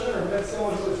met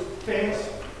someone who was famous?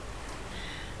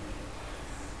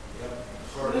 Yep.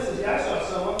 For instance, yeah, I saw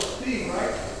someone, Steve,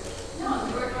 right? No,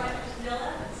 Lord Rogers and Bill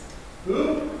Evans.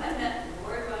 Who? I met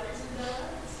Lord Rogers and Bill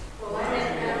Evans. Well, I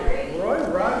met Roy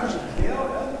Rogers and Bill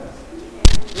Evans.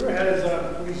 We were at his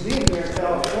museum here in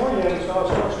California and saw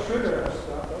his first trigger and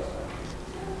stuff.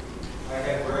 I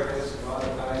had breakfast a lot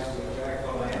of times with Jack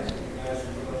Lance, you guys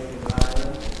are familiar with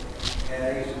Ireland. And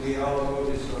I used to be all the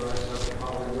movie stores up in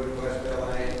Hollywood, West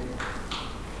LA.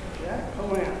 Jack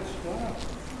Palance, wow.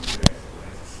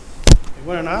 He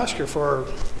won an Oscar for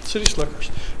City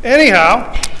Slickers.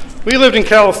 Anyhow, we lived in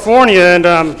California and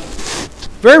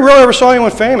very rarely ever saw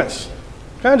anyone famous.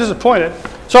 Kind of disappointed.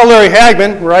 Saw Larry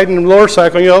Hagman riding a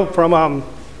motorcycle, from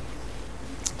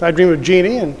I Dream of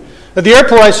Jeannie. And at the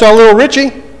airport, I saw Little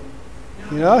Richie.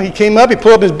 He came up, he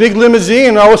pulled up his big limousine,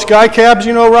 and all the sky cabs,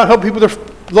 around, help people with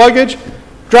their luggage.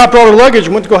 Dropped all their luggage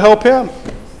and went to go help him.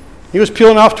 He was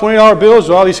peeling off $20 bills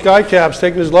with all these sky cabs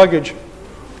taking his luggage.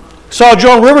 Saw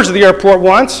Joan Rivers at the airport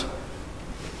once.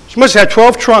 She must have had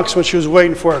 12 trunks when she was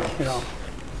waiting for it,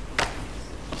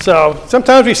 So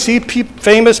sometimes we see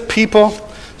famous people.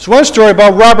 There's one story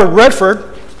about Robert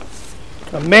Redford.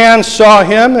 A man saw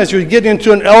him as he was getting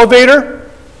into an elevator,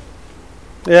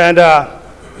 and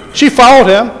she followed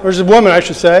him. There's a woman, I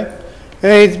should say.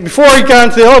 And before he got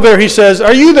into the elevator, he says,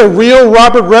 "Are you the real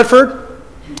Robert Redford?"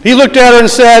 He looked at her and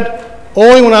said,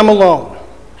 "Only when I'm alone."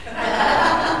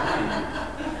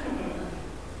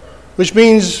 Which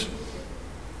means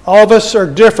all of us are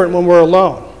different when we're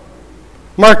alone.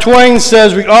 Mark Twain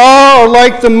says, "We all are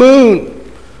like the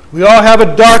moon. We all have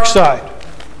a dark side.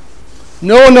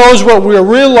 No one knows what we are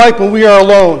really like when we are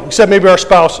alone, except maybe our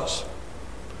spouses.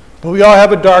 But we all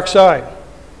have a dark side."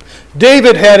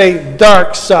 David had a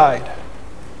dark side.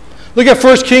 Look at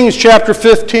 1 Kings chapter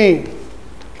 15.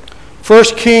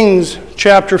 1 Kings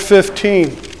chapter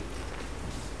 15.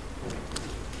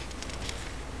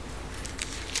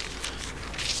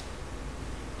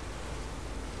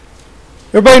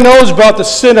 Everybody knows about the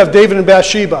sin of David and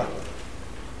Bathsheba.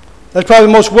 That's probably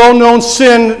the most well-known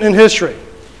sin in history,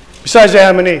 besides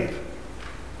Adam and Eve.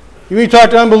 You mean talk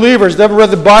to unbelievers, never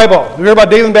read the Bible. You hear about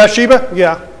David and Bathsheba?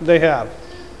 Yeah, they have.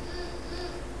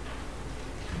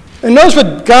 And notice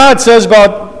what God says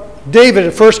about David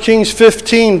in 1 Kings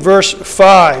 15, verse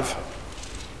 5.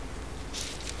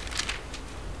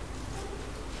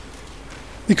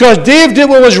 Because David did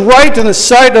what was right in the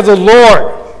sight of the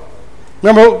Lord.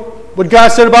 Remember what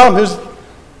God said about him?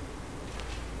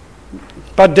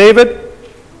 About David?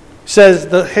 He says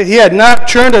that he had not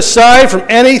turned aside from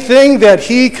anything that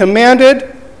he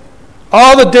commanded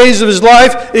all the days of his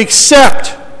life,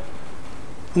 except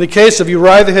in the case of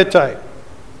Uriah the Hittite.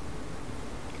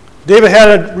 David had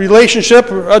a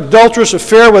relationship, adulterous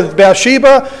affair with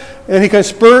Bathsheba, and he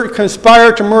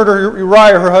conspired to murder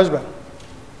Uriah, her husband.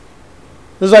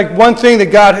 There's like one thing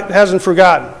that God hasn't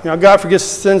forgotten. God forgets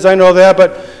sins, I know that,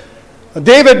 but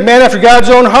David, man after God's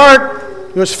own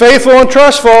heart, he was faithful and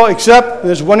trustful, except in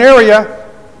this one area,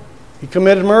 he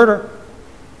committed murder.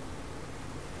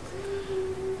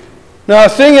 Now, the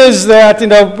thing is that,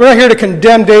 we're not here to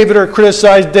condemn David or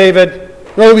criticize David,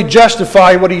 nor do we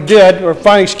justify what he did or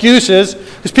find excuses,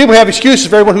 because people have excuses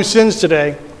for everyone who sins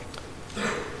today.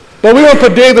 But we want to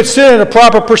put David's sin in a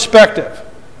proper perspective.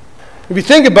 If you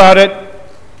think about it,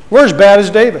 we're as bad as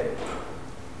David.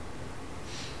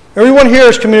 Everyone here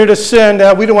has committed a sin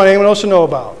that we don't want anyone else to know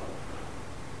about.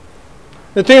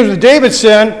 The thing with David's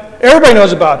sin, everybody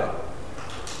knows about it.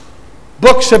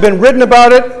 Books have been written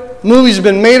about it. Movies have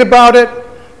been made about it.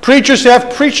 Preachers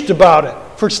have preached about it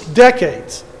for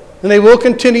decades. And they will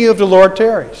continue if the Lord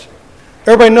tarries.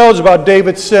 Everybody knows about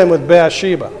David's sin with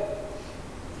Bathsheba.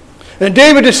 And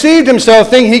David deceived himself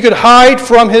thinking he could hide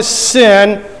from his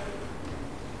sin,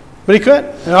 but he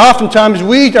couldn't. And oftentimes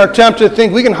we are tempted to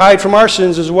think we can hide from our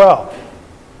sins as well.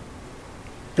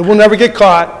 And we'll never get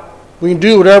caught. We can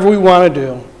do whatever we want to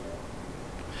do.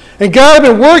 And God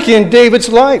had been working in David's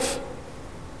life.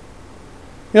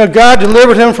 God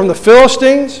delivered him from the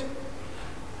Philistines.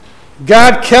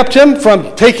 God kept him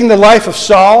from taking the life of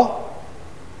Saul.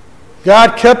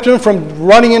 God kept him from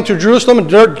running into Jerusalem and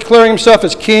declaring himself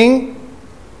as king.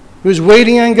 He was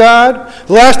waiting on God.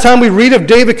 The last time we read of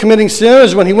David committing sin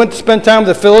is when he went to spend time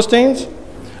with the Philistines.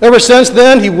 Ever since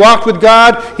then, he walked with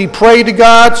God. He prayed to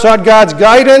God, sought God's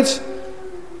guidance.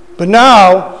 But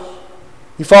now,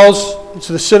 he falls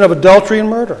into the sin of adultery and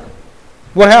murder.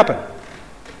 What happened?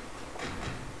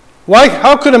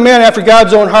 How could a man after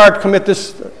God's own heart commit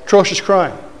this atrocious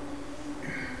crime?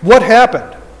 What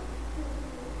happened?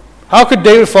 How could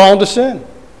David fall into sin?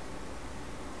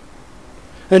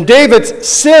 And David's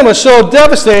sin was so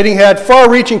devastating, had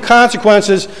far-reaching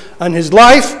consequences on his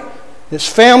life, his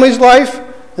family's life,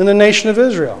 and the nation of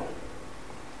Israel.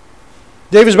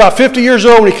 David's about 50 years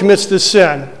old when he commits this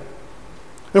sin.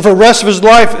 And for the rest of his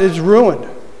life, it's ruined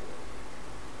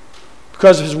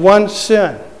because of his one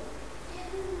sin.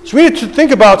 So we need to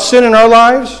think about sin in our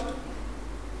lives.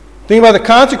 Think about the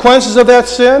consequences of that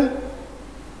sin.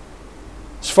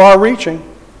 It's far-reaching.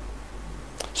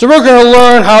 So we're going to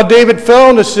learn how David fell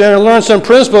into sin and learn some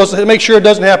principles to make sure it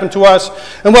doesn't happen to us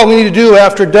and what we need to do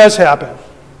after it does happen.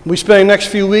 We spend the next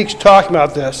few weeks talking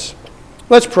about this.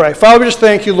 Let's pray. Father, we just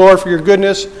thank you, Lord, for your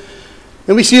goodness.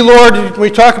 And we see, Lord, when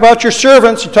we talk about your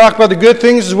servants, you talk about the good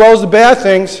things as well as the bad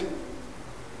things.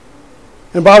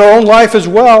 And about our own life as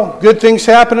well. Good things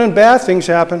happen and bad things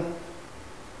happen.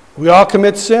 We all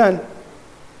commit sin.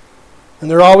 And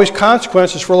there are always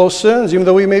consequences for those sins, even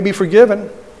though we may be forgiven.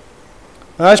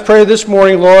 And I just pray this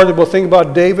morning, Lord, that we'll think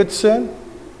about David's sin,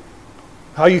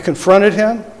 how you confronted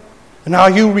him, and how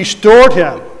you restored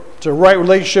him to a right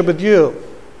relationship with you.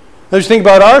 Let's think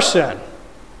about our sin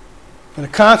and the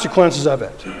consequences of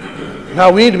it, and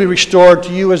how we need to be restored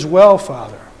to you as well,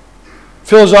 Father.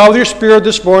 Fill us all with your Spirit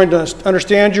this morning to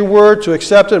understand your word, to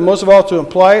accept it, and most of all to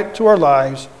apply it to our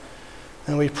lives.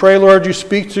 And we pray, Lord, you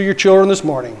speak to your children this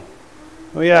morning.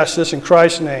 We ask this in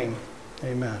Christ's name.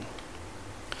 Amen.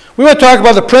 We want to talk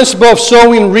about the principle of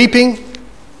sowing and reaping.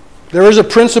 There is a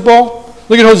principle.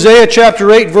 Look at Hosea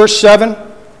chapter 8, verse 7.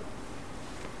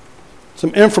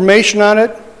 Some information on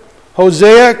it.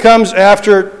 Hosea comes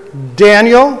after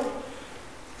Daniel.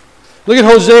 Look at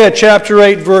Hosea chapter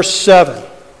 8, verse 7.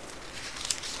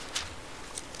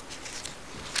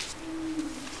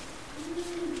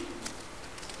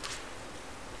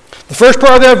 The first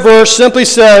part of that verse simply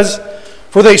says,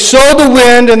 "For they sow the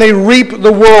wind and they reap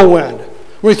the whirlwind."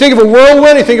 When you think of a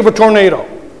whirlwind, you think of a tornado.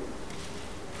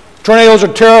 Tornadoes are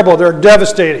terrible. They're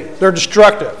devastating. They're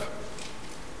destructive.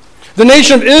 The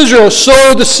nation of Israel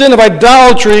sowed the sin of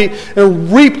idolatry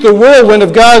and reaped the whirlwind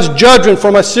of God's judgment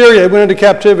from Assyria. They went into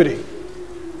captivity.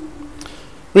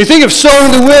 When you think of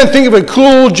sowing the wind, think of a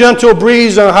cool, gentle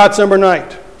breeze on a hot summer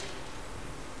night.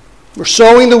 We're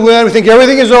sowing the wind. We think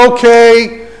everything is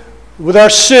okay with our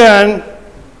sin,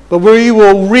 but we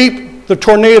will reap the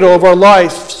tornado of our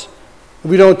lives if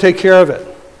we don't take care of it.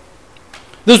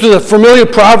 This was a familiar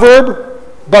proverb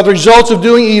about the results of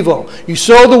doing evil. You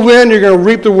sow the wind, you're going to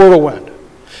reap the whirlwind.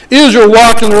 Israel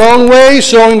walked in their own way,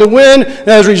 sowing the wind, and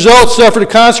as a result suffered the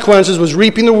consequences, was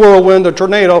reaping the whirlwind, the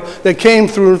tornado, that came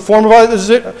through in the form of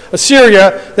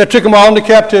Assyria that took them all into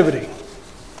captivity.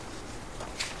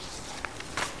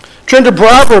 Turn to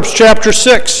Proverbs chapter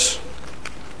 6.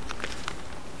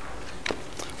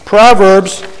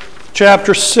 Proverbs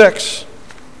chapter 6.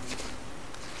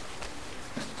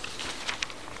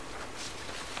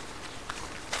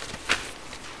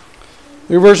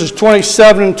 Verses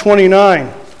 27 and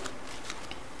 29.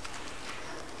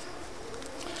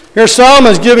 Here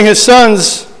Solomon is giving his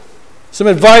sons some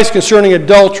advice concerning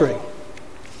adultery.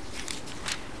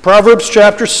 Proverbs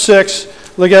chapter 6,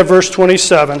 look at verse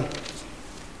 27.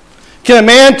 Can a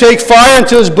man take fire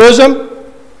into his bosom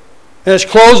and his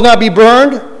clothes not be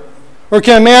burned? Or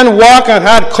can a man walk on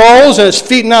hot coals and his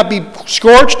feet not be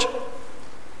scorched?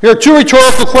 Here are two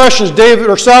rhetorical questions David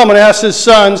or Solomon asked his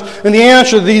sons, and the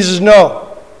answer to these is no.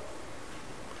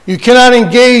 You cannot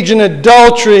engage in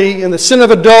adultery, in the sin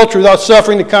of adultery, without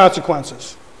suffering the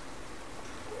consequences.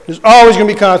 There's always going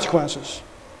to be consequences.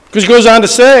 Because he goes on to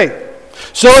say,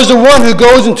 so is the one who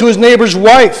goes into his neighbor's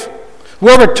wife.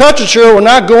 Whoever touches her will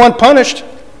not go unpunished.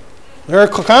 There are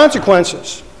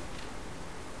consequences.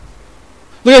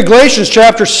 Look at Galatians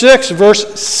chapter 6,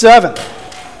 verse 7.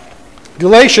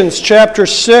 Galatians chapter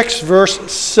 6,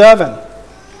 verse 7.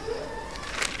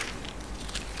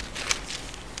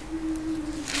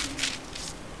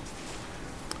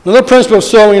 Another principle of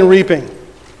sowing and reaping.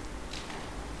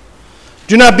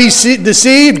 Do not be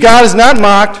deceived. God is not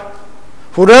mocked.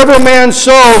 For whatever a man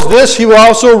sows, this he will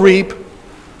also reap.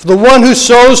 For the one who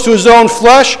sows to his own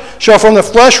flesh shall from the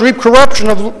flesh reap corruption.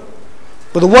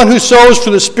 But the one who sows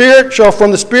to the Spirit shall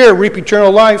from the Spirit reap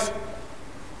eternal life.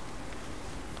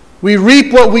 We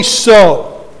reap what we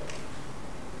sow.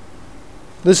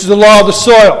 This is the law of the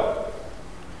soil.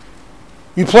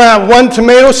 You plant one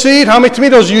tomato seed, how many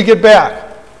tomatoes do you get back?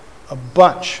 A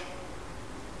bunch.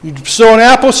 You sow an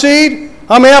apple seed,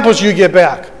 how many apples do you get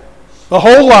back? A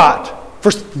whole lot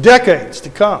for decades to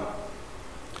come.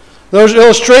 There was an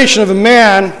illustration of a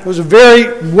man who was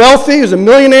very wealthy, he was a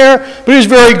millionaire, but he was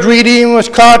very greedy and was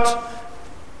caught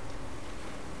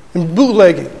in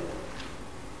bootlegging.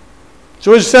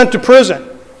 So he was sent to prison.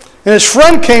 And his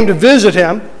friend came to visit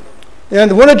him,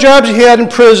 And one of the jobs he had in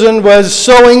prison was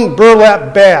sewing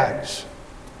burlap bags.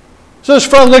 So his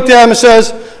friend looked at him and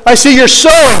says, I see you're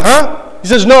sewing, huh? He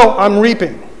says, no, I'm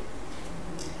reaping.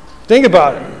 Think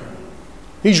about it.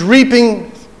 He's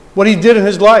reaping what he did in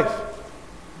his life.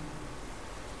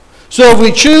 So if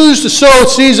we choose to sow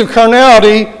seeds of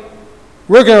carnality,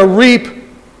 we're going to reap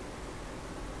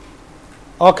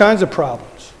all kinds of problems.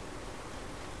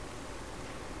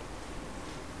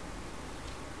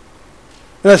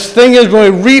 And the thing is,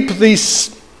 when we reap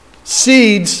these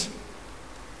seeds,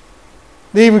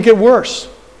 they even get worse.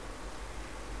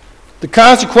 The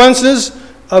consequences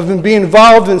of being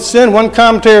involved in sin, one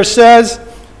commentator says,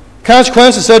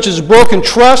 consequences such as broken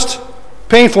trust,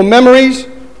 painful memories,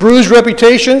 bruised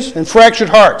reputations, and fractured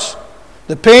hearts.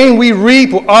 The pain we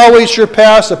reap will always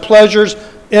surpass the pleasures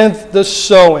in the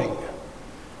sowing.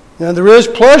 Now, there is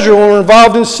pleasure when we're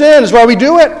involved in sin. That's why we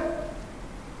do it.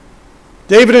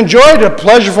 David enjoyed a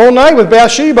pleasurable night with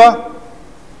Bathsheba.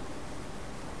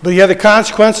 But he had the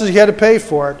consequences he had to pay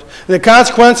for it. And the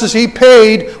consequences he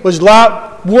paid was a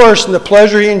lot worse than the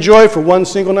pleasure he enjoyed for one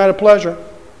single night of pleasure.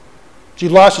 He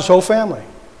lost his whole family.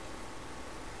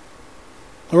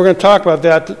 And we're going to talk about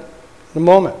that in a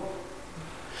moment.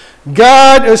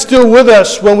 God is still with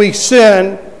us when we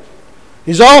sin.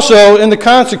 He's also in the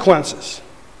consequences.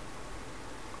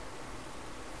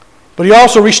 But he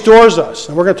also restores us.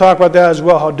 And we're going to talk about that as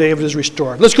well, how David is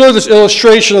restored. Let's go to this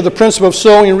illustration of the principle of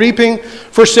sowing and reaping.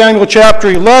 1 Samuel chapter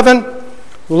 11.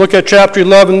 We'll look at chapter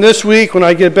 11 this week. When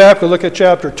I get back, we'll look at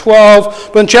chapter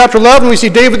 12. But in chapter 11, we see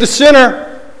David the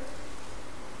sinner.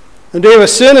 And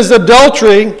David's sin is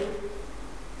adultery.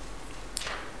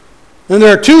 And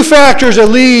there are two factors that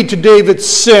lead to David's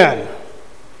sin.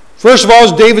 First of all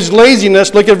is David's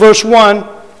laziness. Look at verse 1.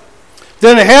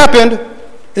 Then it happened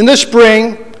in the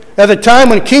spring, at the time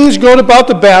when kings go about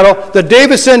the battle, that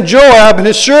David sent Joab and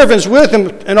his servants with him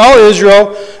and all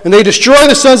Israel, and they destroyed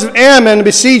the sons of Ammon and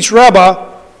besieged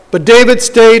Rabbah, but David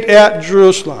stayed at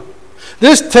Jerusalem.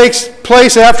 This takes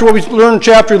place after what we learned in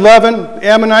chapter 11,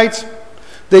 Ammonites.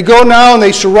 They go now and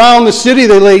they surround the city,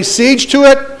 they lay siege to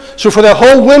it. So for that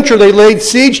whole winter they laid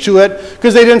siege to it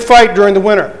because they didn't fight during the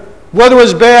winter. Weather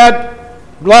was bad,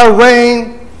 a lot of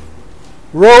rain,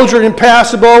 roads were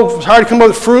impassable, it was hard to come up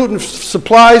with fruit and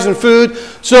supplies and food.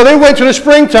 So they went to the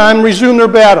springtime and resumed their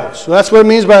battles. So that's what it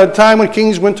means by the time when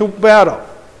kings went to battle.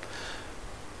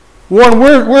 Warren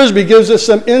Wiersbe gives us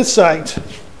some insight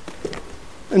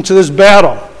into this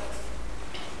battle.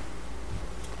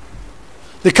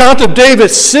 The account of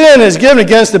David's sin is given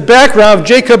against the background of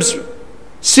Jacob's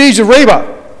siege of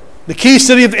Rabbah, the key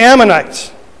city of the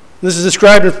Ammonites. This is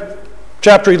described in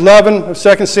chapter 11 of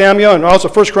 2 Samuel and also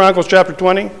 1 Chronicles chapter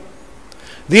 20.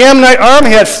 The Ammonite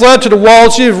army had fled to the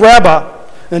walled city of Rabbah,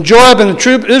 and Joab and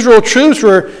the Israel troops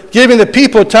were giving the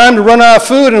people time to run out of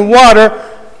food and water,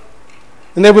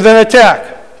 and they would then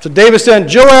attack. So David sent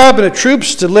Joab and the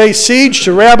troops to lay siege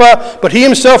to Rabbah, but he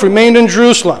himself remained in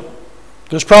Jerusalem.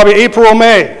 It was probably April or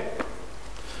May.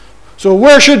 So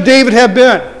where should David have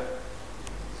been?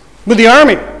 With the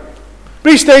army.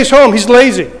 But he stays home. He's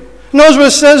lazy. Notice what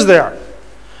it says there.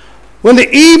 When the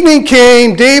evening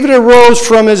came, David arose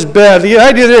from his bed. The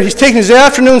idea there, he's taking his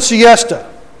afternoon siesta.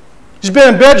 He's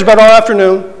been in bed just about all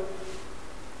afternoon.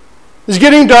 It's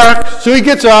getting dark, so he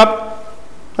gets up.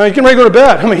 He's getting ready to go to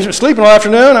bed. I mean, he's been sleeping all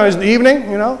afternoon. Now it's the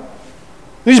evening, you know.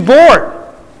 He's bored.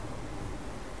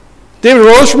 David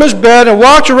rose from his bed and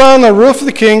walked around the roof of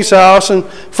the king's house. And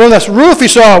from this roof he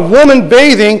saw a woman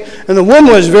bathing, and the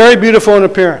woman was very beautiful in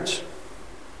appearance.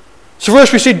 So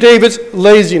first we see David's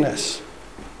laziness.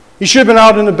 He should have been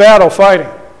out in the battle fighting.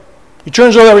 He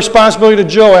turns over that responsibility to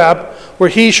Joab, where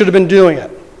he should have been doing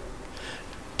it.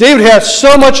 David had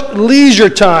so much leisure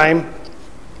time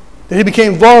that he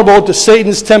became vulnerable to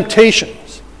Satan's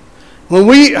temptations. When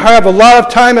we have a lot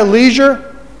of time at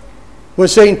leisure, when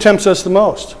Satan tempts us the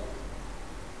most.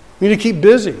 We need to keep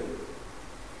busy.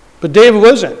 But David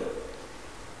wasn't.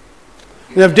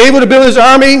 And if David would have been with his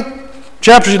army,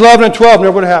 chapters 11 and 12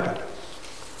 never would have happened.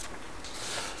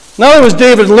 Not only was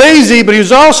David lazy, but he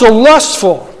was also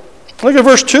lustful. Look at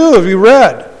verse 2 if you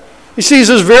read. He sees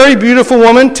this very beautiful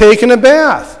woman taking a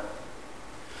bath.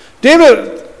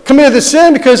 David committed the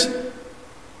sin because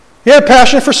he had a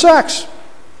passion for sex.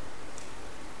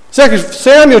 2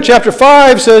 Samuel chapter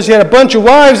 5 says he had a bunch of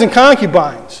wives and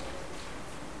concubines.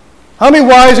 How many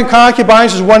wives and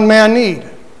concubines does one man need?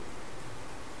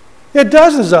 He had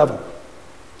dozens of them.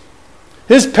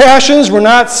 His passions were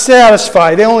not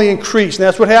satisfied. They only increased. And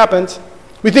that's what happens.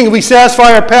 We think if we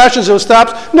satisfy our passions, it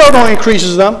stops. No, it only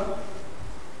increases them.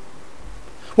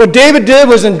 What David did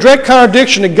was in direct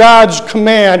contradiction to God's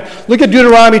command. Look at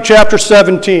Deuteronomy chapter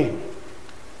 17.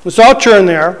 Let's all turn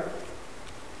there.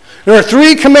 There are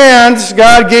 3 commands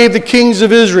God gave the kings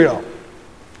of Israel.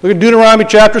 Look at Deuteronomy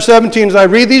chapter 17. As I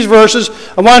read these verses,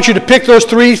 I want you to pick those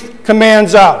 3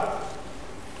 commands out.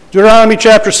 Deuteronomy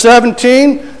chapter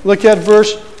 17, look at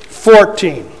verse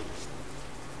 14.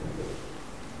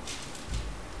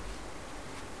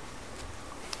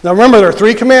 Now remember, there are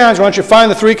 3 commands. I want you to find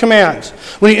the 3 commands.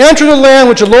 When you enter the land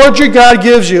which the Lord your God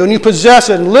gives you, and you possess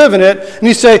it and live in it, and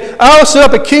you say, I will set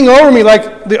up a king over me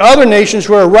like the other nations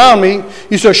who are around me,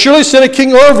 you shall surely set a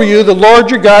king over you. The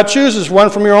Lord your God chooses one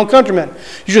from your own countrymen.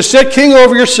 You shall set king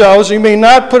over yourselves, and you may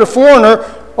not put a foreigner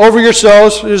over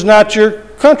yourselves who is not your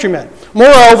countryman.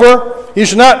 Moreover, he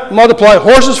shall not multiply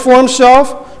horses for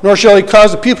himself, nor shall he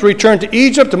cause the people to return to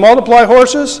Egypt to multiply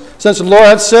horses, since the Lord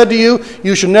hath said to you,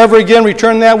 you shall never again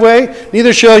return that way.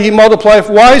 Neither shall he multiply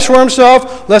wives for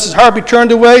himself, lest his heart be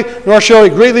turned away, nor shall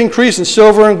he greatly increase in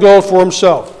silver and gold for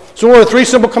himself. So what are the 3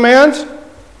 simple commands?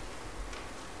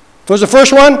 What was the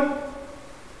first one?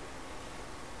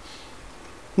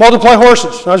 Multiply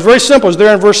horses. Now it's very simple. It's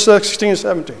there in verse 16 and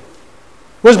 17.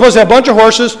 We're supposed to have a bunch of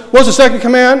horses. What's the second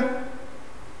command?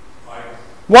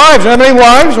 Wives. Do you have any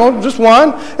wives? Well, just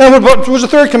one. And what was the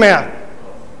third command?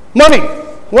 Money.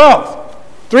 Wealth.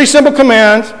 3 simple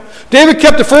commands. David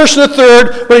kept the first and the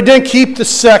third, but he didn't keep the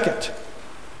second.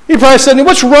 He probably said,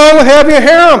 what's wrong with having a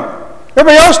harem?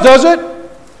 Everybody else does it.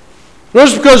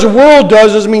 Just because the world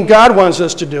doesn't mean God wants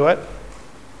us to do it.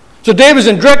 So David's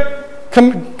in direct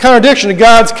contradiction to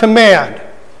God's command.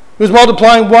 He was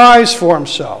multiplying wives for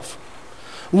himself.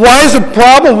 Why is the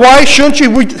problem? Why shouldn't you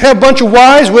have a bunch of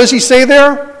wives? What does he say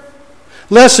there?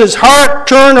 Lest his heart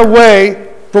turn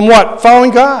away from what?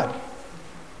 Following God.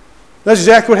 That's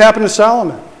exactly what happened to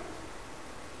Solomon.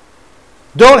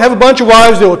 Don't have a bunch of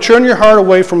wives that will turn your heart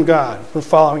away from God, from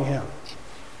following him.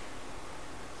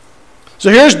 So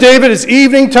here's David. It's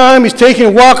evening time. He's taking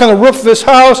a walk on the roof of his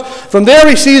house. From there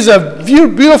he sees a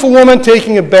beautiful woman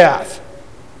taking a bath.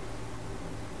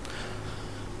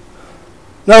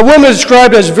 Now, a woman is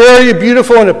described as very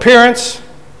beautiful in appearance.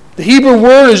 The Hebrew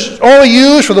word is only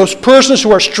used for those persons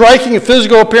who are striking in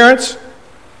physical appearance.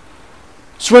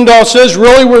 Swindoll says,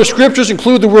 really, where the scriptures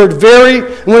include the word very,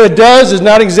 and what it does is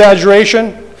not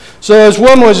exaggeration. So this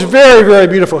woman was very, very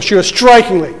beautiful. She was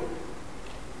strikingly.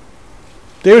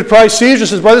 David probably sees her and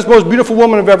says, well, this is the most beautiful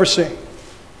woman I've ever seen.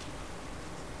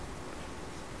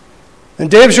 And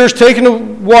David's just taking a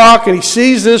walk, and he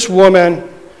sees this woman,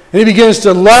 and he begins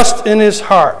to lust in his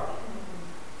heart.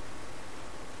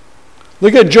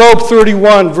 Look at Job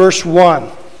 31, verse 1.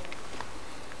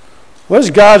 What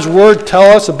does God's word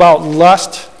tell us about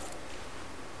lust?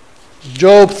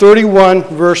 Job 31,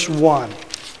 verse 1.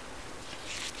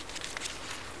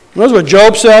 Notice what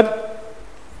Job said.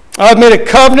 I have made a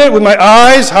covenant with my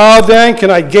eyes. How then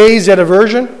can I gaze at a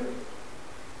virgin?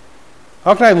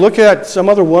 How can I look at some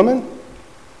other woman?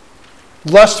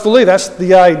 Lustfully, that's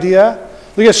the idea.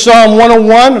 Look at Psalm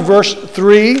 101, verse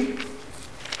 3.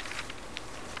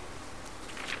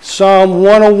 Psalm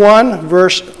 101,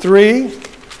 verse 3.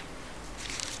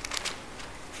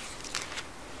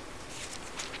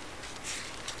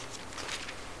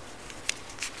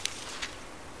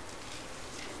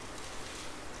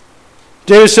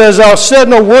 David says, I'll set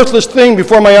no worthless thing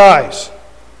before my eyes.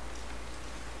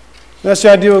 That's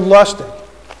the idea of lusting.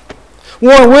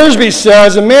 Warren Wiersbe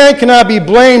says, a man cannot be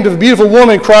blamed if a beautiful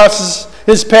woman crosses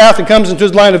his path and comes into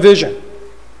his line of vision.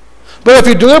 But if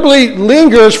he deliberately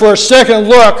lingers for a second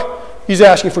look, he's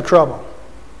asking for trouble.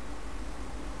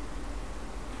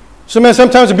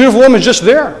 Sometimes a beautiful woman is just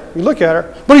there. You look at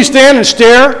her. But you stand and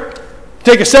stare,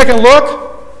 take a second look,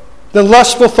 then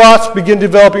lustful thoughts begin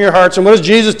developing your hearts. And what does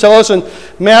Jesus tell us in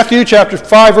Matthew chapter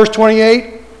 5, verse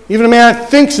 28? Even a man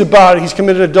thinks about it, he's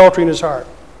committed adultery in his heart.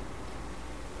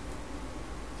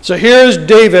 So here's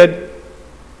David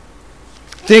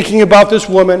thinking about this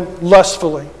woman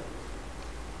lustfully.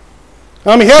 He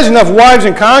has enough wives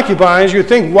and concubines. You'd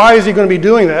think, why is he going to be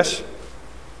doing this?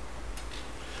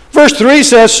 Verse 3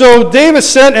 says, so David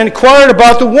sent and inquired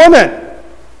about the woman.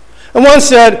 And one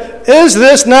said, is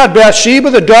this not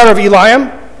Bathsheba, the daughter of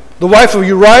Eliam, the wife of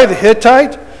Uriah the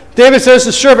Hittite? David says to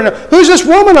the servant, who's this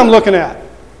woman I'm looking at?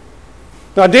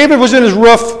 Now David was in his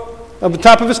roof on the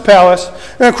top of his palace,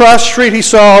 and across the street he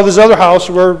saw this other house,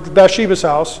 where Bathsheba's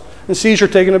house, and sees her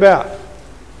taking a bath.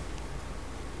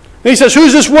 And he says,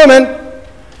 who's this woman?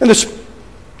 And the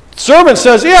servant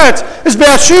says, yeah, it's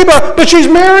Bathsheba, but she's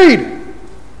married.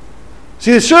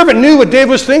 See, the servant knew what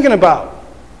David was thinking about.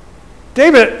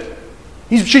 David,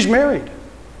 she's married.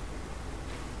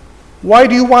 Why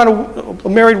do you want a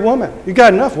married woman? You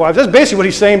got enough wives. That's basically what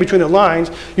he's saying between the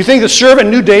lines. You think the servant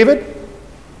knew David?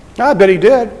 I bet he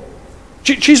did.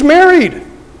 She's married.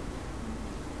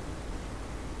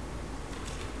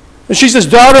 And she's this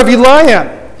daughter of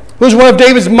Eliam, who's one of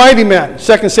David's mighty men.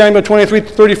 2 Samuel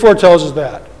 23:34 tells us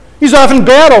that. He's off in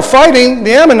battle fighting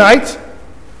the Ammonites.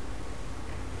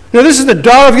 Now, this is the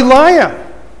daughter of Eliam.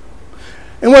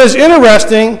 And what is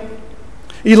interesting,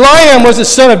 Eliam was the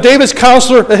son of David's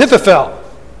counselor Ahithophel.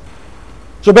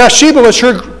 So Bathsheba was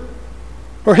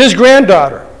his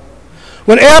granddaughter.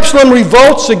 When Absalom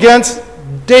revolts against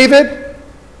David,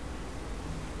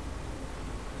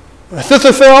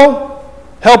 Ahithophel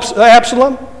helps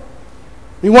Absalom.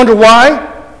 You wonder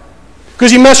why?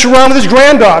 Because he messed around with his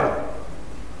granddaughter.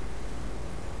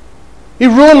 He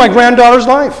ruined my granddaughter's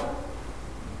life.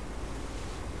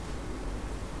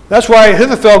 That's why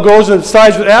Ahithophel goes and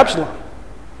sides with Absalom.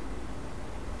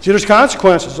 See, there's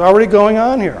consequences already going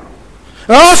on here.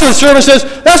 And also the servant says,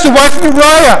 that's the wife of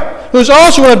Uriah, who's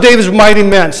also one of David's mighty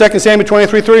men. 2 Samuel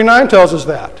 23:39 tells us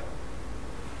that.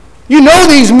 You know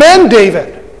these men,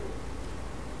 David.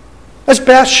 That's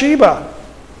Bathsheba,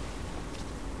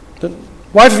 the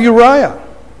wife of Uriah.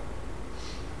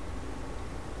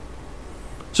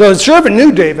 So the servant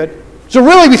knew David. So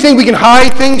really we think we can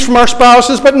hide things from our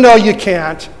spouses, but no, you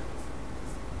can't.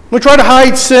 We try to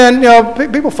hide sin,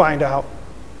 people find out.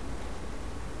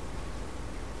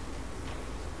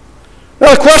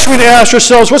 Now the question we need to ask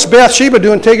ourselves, what's Bathsheba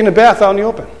doing taking a bath out in the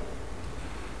open?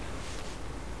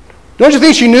 Don't you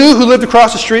think she knew who lived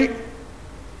across the street?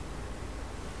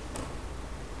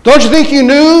 Don't you think you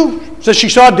knew that she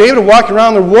saw David walking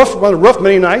around on the roof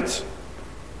many nights?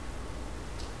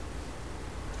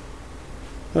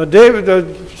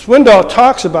 Swindoll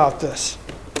talks about this.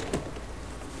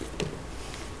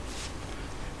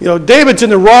 David's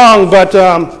in the wrong, but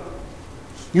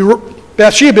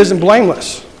Bathsheba isn't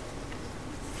blameless.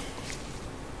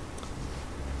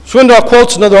 Swindoll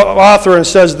quotes another author and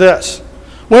says this: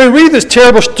 when we read this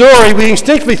terrible story, we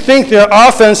instinctively think the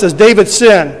offense is David's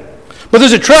sin. But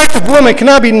this attractive woman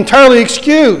cannot be entirely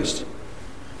excused.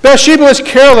 Bathsheba was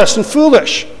careless and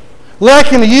foolish,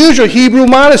 lacking the usual Hebrew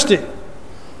modesty.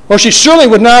 Or she certainly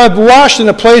would not have washed in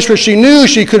a place where she knew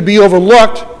she could be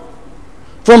overlooked.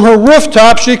 From her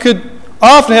rooftop, she could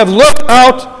often have looked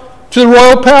out to the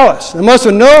royal palace and must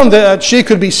have known that she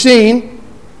could be seen.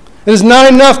 It is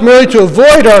not enough merely to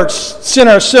avoid our sin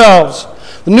ourselves.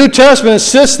 The New Testament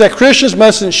insists that Christians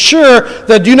must ensure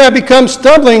that do not become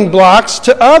stumbling blocks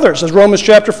to others, as Romans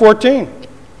chapter 14.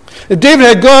 If David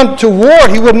had gone to war,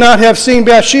 he would not have seen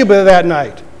Bathsheba that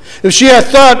night. If she had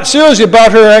thought seriously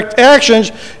about her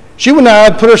actions, she would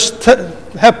not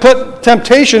have put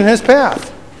temptation in his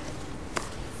path.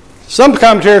 Some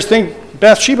commentators think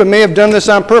Bathsheba may have done this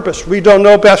on purpose. We don't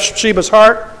know Bathsheba's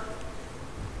heart,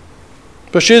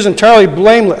 but she is entirely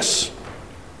blameless.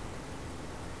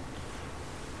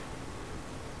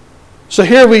 So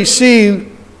here we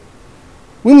see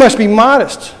we must be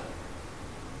modest.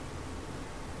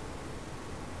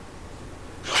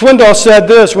 Swindoll said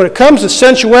this: when it comes to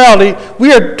sensuality,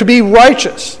 we are to be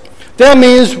righteous. That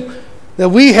means that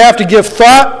we have to give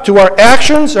thought to our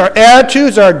actions, our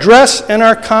attitudes, our dress, and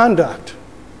our conduct.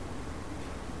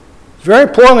 It's very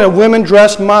important that women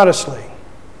dress modestly.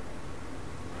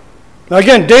 Now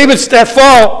again, David's at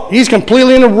fault. He's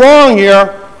completely in the wrong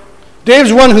here.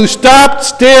 David's one who stopped,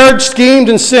 stared, schemed,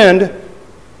 and sinned.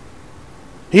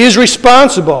 He is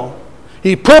responsible.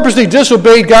 He purposely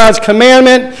disobeyed God's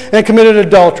commandment and committed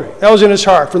adultery. That was in his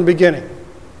heart from the beginning.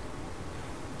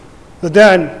 But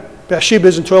then, Bathsheba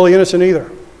isn't totally innocent either.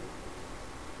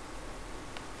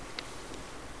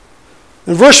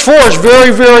 And verse 4 is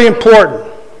very, very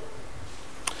important.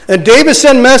 And David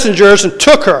sent messengers and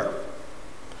took her.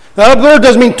 Now, that word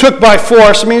doesn't mean took by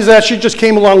force. It means that she just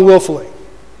came along willfully.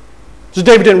 So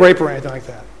David didn't rape her or anything like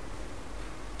that.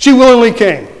 She willingly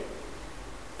came.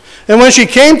 And when she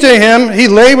came to him, he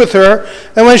lay with her.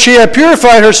 And when she had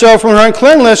purified herself from her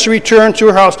uncleanness, she returned to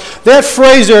her house. That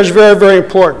phrase there is very, very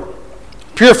important.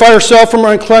 Purify herself from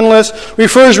her uncleanness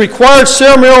refers to required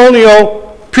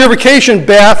ceremonial purification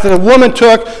bath that a woman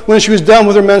took when she was done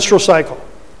with her menstrual cycle.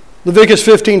 Leviticus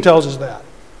 15 tells us that.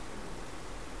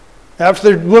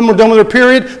 After the women were done with her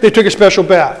period, they took a special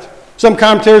bath. Some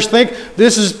commentators think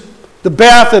this is the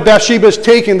bath that Bathsheba is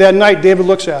taking that night David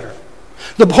looks at her.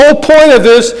 The whole point of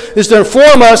this is to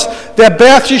inform us that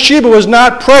Bathsheba was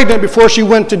not pregnant before she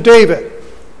went to David.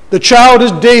 The child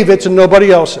is David's and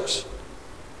nobody else's.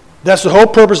 That's the whole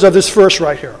purpose of this verse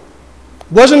right here.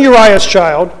 It wasn't Uriah's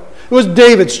child, it was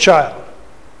David's child.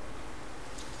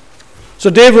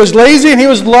 So David was lazy and he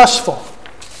was lustful.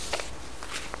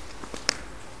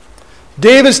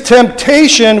 David's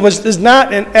temptation is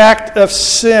not an act of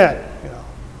sin.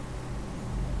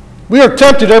 We are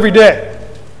tempted every day.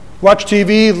 watch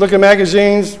TV, look at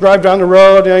magazines, drive down the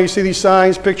road, you see these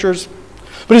signs, pictures.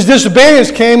 But his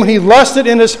disobedience came when he lusted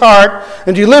in his heart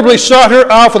and deliberately sought her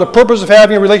out for the purpose of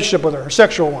having a relationship with her, a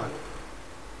sexual one.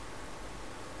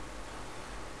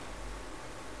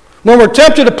 When we're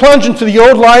tempted to plunge into the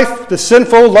old life, the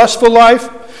sinful, lustful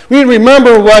life, we need to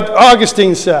remember what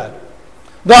Augustine said.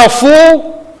 Thou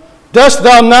fool, dost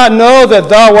thou not know that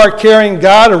thou art carrying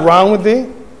God around with thee?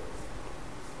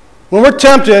 When we're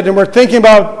tempted and we're thinking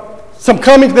about some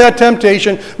coming to that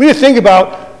temptation, we need to think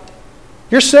about,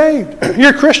 you're saved,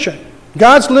 you're a Christian.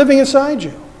 God's living inside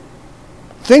you.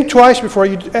 Think twice before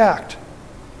you act.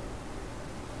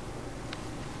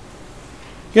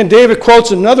 Again, David quotes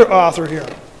another author here.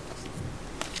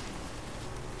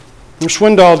 Or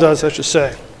Swindoll does, I should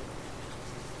say.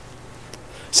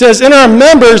 It says, in our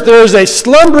members there is a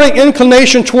slumbering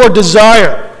inclination toward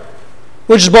desire,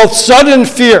 which is both sudden and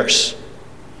fierce.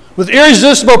 With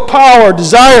irresistible power,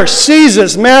 desire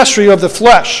seizes mastery of the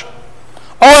flesh.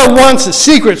 All at once a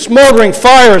secret smoldering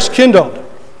fire is kindled.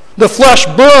 The flesh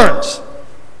burns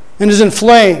and is in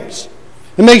flames.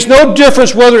 It makes no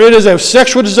difference whether it is a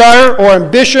sexual desire or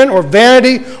ambition or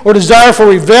vanity or desire for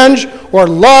revenge or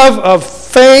love of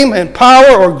fame and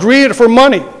power or greed for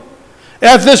money.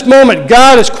 At this moment,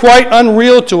 God is quite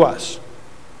unreal to us.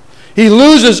 He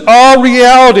loses all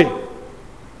reality.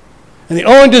 And the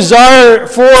only desire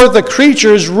for the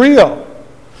creature is real.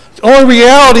 The only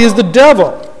reality is the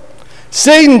devil.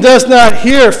 Satan does not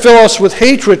here fill us with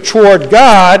hatred toward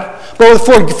God, but with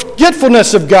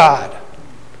forgetfulness of God.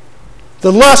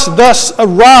 The lust thus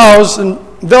aroused and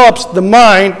envelops the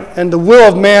mind and the will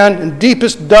of man in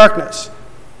deepest darkness.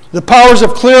 The powers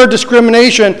of clear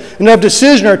discrimination and of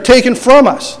decision are taken from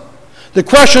us. The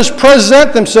questions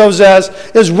present themselves as,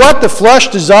 is what the flesh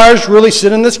desires really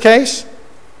sin in this case?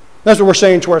 That's what we're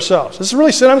saying to ourselves. Is this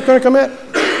really sin I'm going to commit?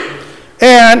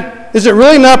 And is it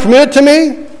really not permitted to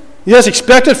me? Yes,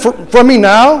 expected from me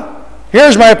now?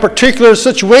 Here's my particular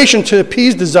situation to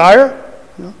appease desire.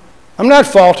 I'm not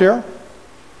at fault here.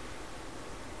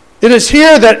 It is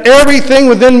here that everything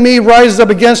within me rises up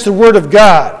against the Word of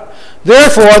God.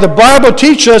 Therefore, the Bible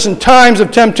teaches us in times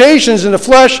of temptations in the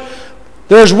flesh,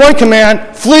 there is one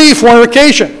command, flee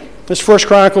fornication. That's 1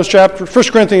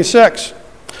 Corinthians 6.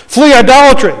 Flee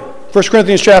idolatry, 1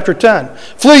 Corinthians chapter 10.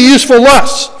 Flee useful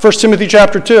lusts, 1 Timothy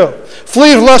chapter 2.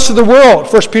 Flee the lusts of the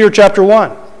world, 1 Peter chapter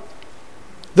 1.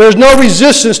 There is no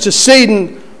resistance to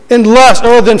Satan in lust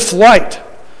other than flight.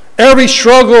 Every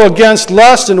struggle against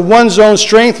lust and one's own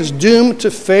strength is doomed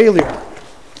to failure.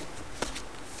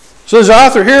 So this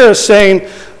author here is saying,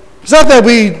 it's not that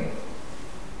we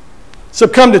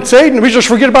succumb to Satan, we just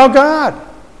forget about God.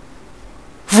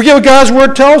 Forget what God's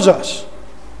Word tells us.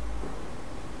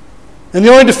 And the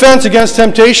only defense against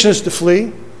temptation is to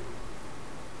flee.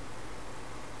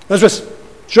 That's what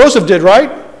Joseph did, right?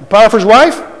 Potiphar's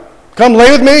wife, come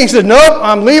lay with me. He said, nope,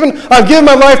 I'm leaving. I've given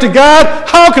my life to God.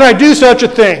 How can I do such a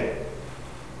thing?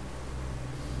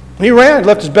 And he ran,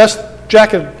 left his best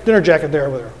dinner jacket there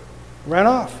with her. Ran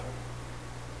off.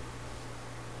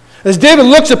 As David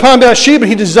looks upon Bathsheba,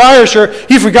 he desires her.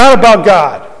 He forgot about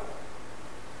God.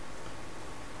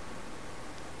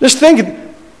 Just think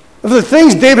of the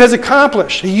things David has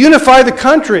accomplished. He unified the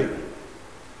country.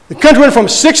 The country went from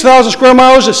 6,000 square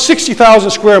miles to 60,000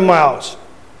 square miles.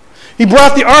 He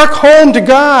brought the ark home to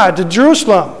God, to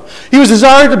Jerusalem. He was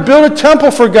desiring to build a temple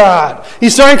for God.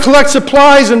 He started to collect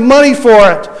supplies and money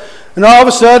for it. And all of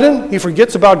a sudden, he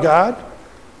forgets about God.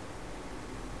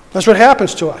 That's what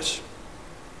happens to us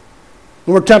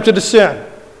when we're tempted to sin.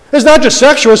 It's not just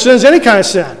sexual sin, it's any kind of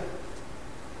sin.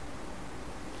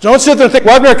 Don't sit there and think,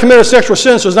 well, I've never committed a sexual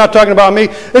sin, so it's not talking about me.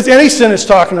 It's any sin it's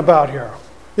talking about here.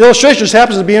 The illustration just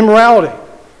happens to be immorality.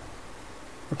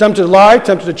 We're tempted to lie,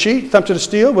 tempted to cheat, tempted to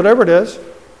steal, whatever it is.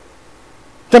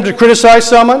 Tempted to criticize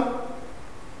someone.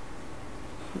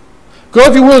 Go,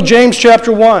 if you will, to James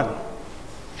chapter 1.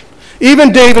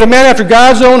 Even David, a man after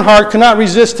God's own heart, could not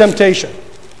resist temptation.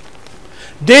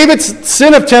 David's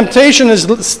sin of temptation, his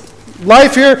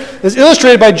life here, is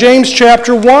illustrated by James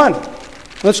chapter 1.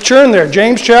 Let's turn there.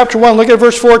 James chapter 1, look at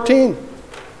verse 14.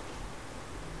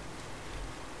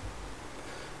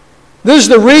 This is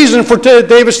the reason for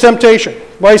David's temptation,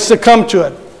 why he succumbed to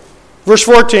it. Verse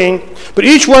 14, but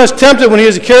each one is tempted when he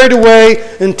is carried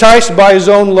away, enticed by his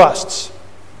own lusts.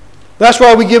 That's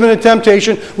why we give in to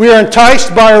temptation. We are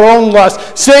enticed by our own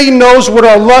lust. Satan knows what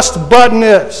our lust button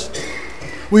is.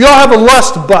 We all have a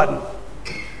lust button.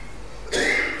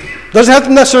 Doesn't have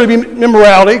to necessarily be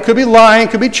immorality. It could be lying,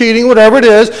 could be cheating, whatever it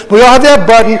is. But we all have that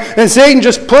button, and Satan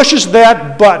just pushes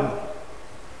that button.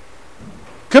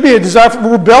 Could be a desire for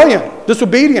rebellion,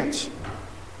 disobedience.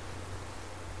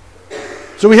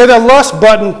 So we have that lust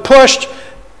button pushed,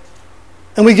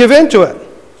 and we give in to it.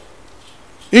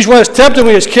 Each one is tempted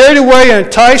when he is carried away and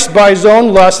enticed by his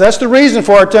own lust. That's the reason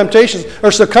for our temptations,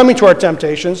 or succumbing to our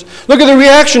temptations. Look at the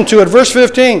reaction to it, verse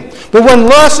 15. But when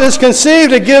lust is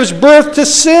conceived, it gives birth to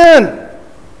sin.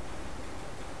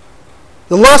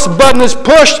 The lust button is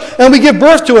pushed, and we give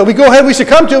birth to it. We go ahead, we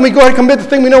succumb to it, and we go ahead and commit the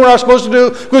thing we know we're not supposed to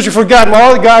do because we've forgotten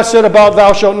all that God said about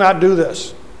thou shalt not do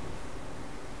this.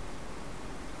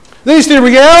 Then you see the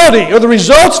reality or the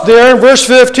results there in verse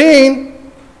 15.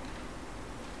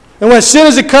 And when sin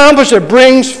is accomplished, it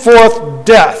brings forth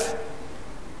death.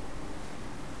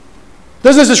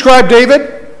 Doesn't this describe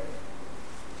David?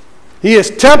 He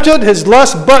is tempted, his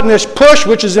lust button is pushed,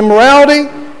 which is immorality.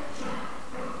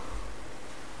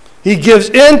 He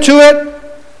gives in to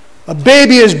it. A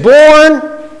baby is born.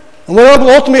 And what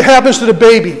ultimately happens to the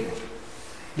baby?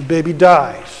 The baby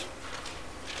dies.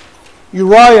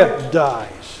 Uriah dies.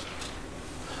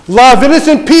 A lot of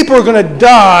innocent people are going to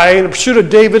die in the pursuit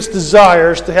of David's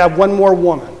desires to have one more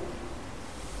woman.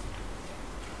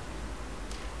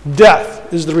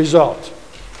 Death is the result.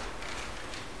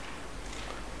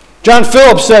 John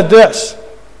Phillips said this: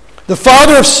 the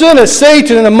father of sin is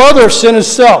Satan and the mother of sin is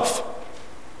self.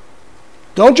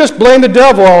 Don't just blame the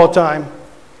devil all the time.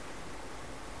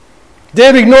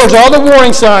 David ignores all the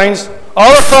warning signs,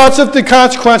 all the thoughts of the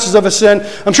consequences of a sin.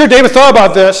 I'm sure David thought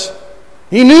about this.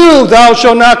 He knew thou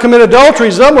shalt not commit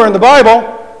adultery somewhere in the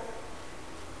Bible.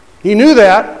 He knew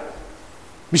that.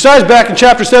 Besides, back in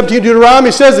chapter 17 of Deuteronomy,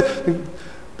 it says that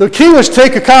the king was to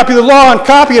take a copy of the law and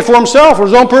copy it for himself, or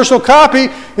his own personal copy,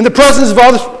 in the presence of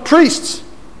all the priests.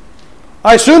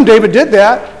 I assume David did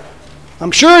that.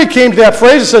 I'm sure he came to that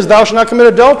phrase that says, thou shalt not commit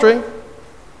adultery.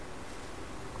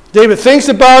 David thinks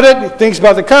about it. He thinks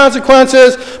about the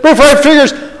consequences. But he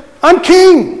figures, I'm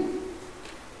king.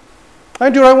 I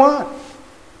can do what I want.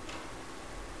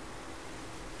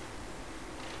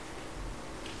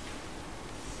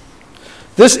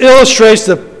 This illustrates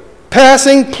the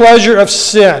passing pleasure of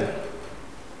sin.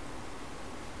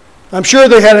 I'm sure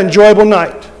they had an enjoyable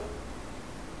night.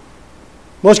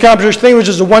 Most commentators think it was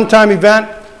just a one-time event.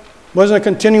 It wasn't a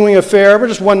continuing affair, but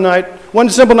just one night. One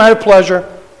simple night of pleasure.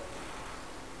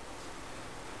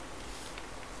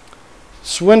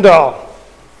 Swindoll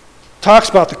talks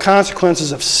about the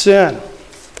consequences of sin.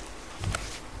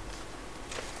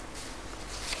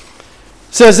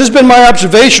 Says, this has been my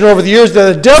observation over the years,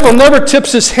 that the devil never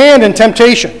tips his hand in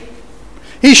temptation.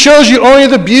 He shows you only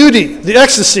the beauty, the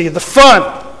ecstasy, the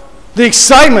fun, the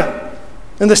excitement,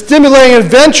 and the stimulating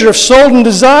adventure of soul and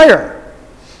desire.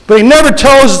 But he never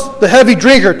tells the heavy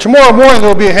drinker, tomorrow morning there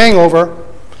will be a hangover.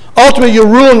 Ultimately,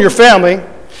 you'll ruin your family.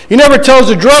 He never tells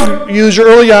the drug user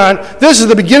early on, this is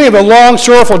the beginning of a long,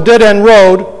 sorrowful, dead-end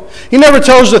road. He never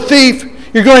tells the thief,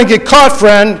 you're going to get caught,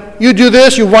 friend. You do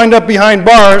this, you wind up behind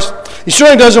bars. He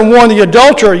certainly doesn't warn the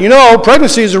adulterer,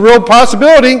 pregnancy is a real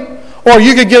possibility, or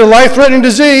you could get a life-threatening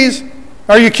disease.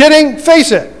 Are you kidding?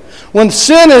 Face it. When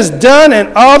sin is done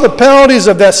and all the penalties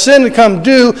of that sin come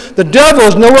due, the devil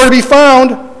is nowhere to be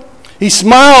found. He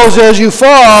smiles as you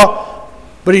fall,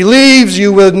 but he leaves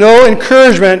you with no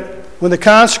encouragement when the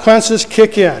consequences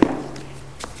kick in.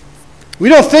 We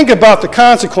don't think about the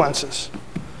consequences,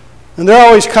 and there are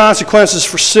always consequences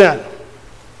for sin.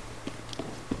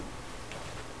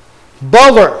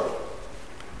 Butler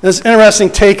has an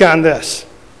interesting take on this.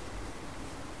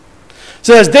 It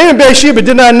says, David and Bathsheba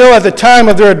did not know at the time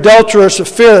of their adulterous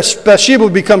affair that Bathsheba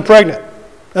would become pregnant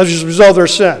as a result of their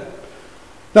sin.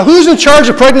 Now, who's in charge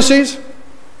of pregnancies?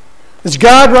 It's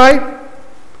God, right?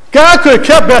 God could have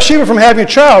kept Bathsheba from having a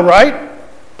child, right?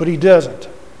 But he doesn't.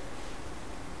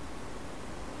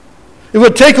 It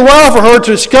would take a while for her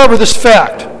to discover this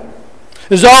fact.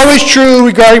 It is always true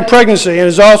regarding pregnancy, and it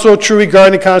is also true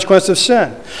regarding the consequences of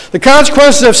sin. The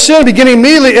consequences of sin begin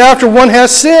immediately after one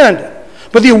has sinned,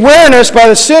 but the awareness by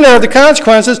the sinner of the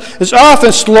consequences is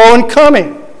often slow in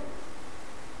coming.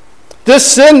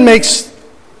 This makes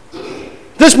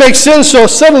sin so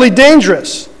subtly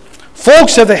dangerous.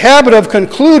 Folks have the habit of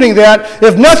concluding that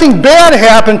if nothing bad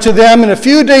happened to them in a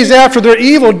few days after their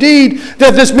evil deed,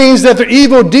 that this means that their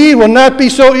evil deed will not be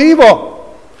so evil.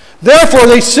 Therefore,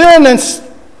 they sin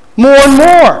more and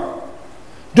more.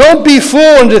 Don't be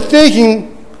fooled into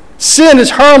thinking sin is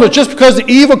harmless just because the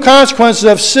evil consequences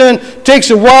of sin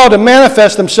takes a while to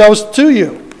manifest themselves to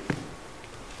you.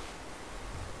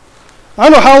 I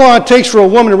don't know how long it takes for a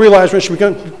woman to realize when she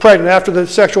becomes pregnant after the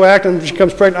sexual act and she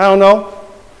becomes pregnant. I don't know.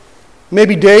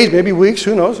 Maybe days, maybe weeks,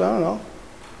 who knows? I don't know.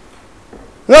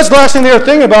 And that's the last thing they were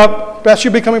thinking about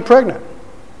Bathsheba becoming pregnant.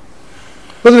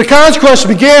 But the consequences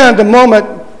began the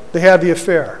moment they had the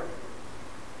affair.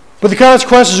 But the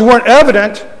consequences weren't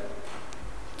evident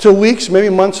till weeks, maybe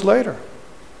months later.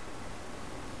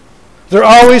 There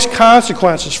are always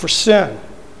consequences for sin.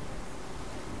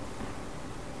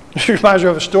 It reminds me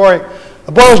of a story.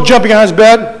 A boy was jumping on his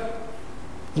bed.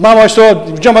 His mom always told him, if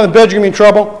you jump on the bed, you're going to be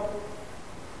in trouble.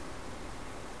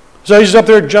 So he's up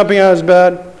there jumping on his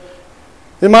bed.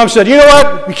 The mom said, you know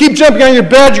what? You keep jumping on your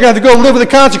bed, you're going to have to go live with the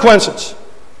consequences.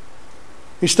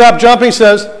 He stopped jumping,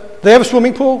 says, they have a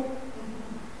swimming pool?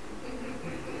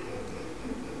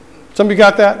 Somebody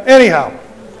got that? Anyhow,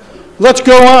 let's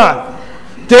go on.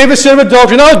 David's sin of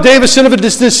adultery. Now David's sin of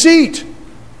deceit.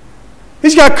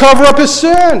 He's got to cover up his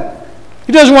sin.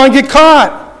 He doesn't want to get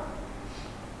caught.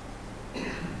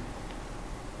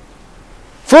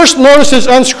 First, notice his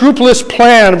unscrupulous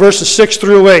plan, verses 6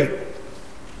 through 8.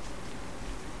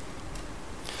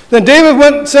 Then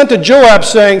David sent to Joab,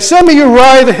 saying, send me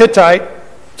Uriah the Hittite.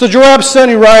 So Joab sent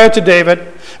Uriah to David.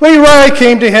 When Uriah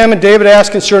came to him, and David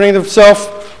asked concerning the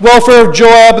welfare of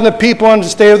Joab and the people and the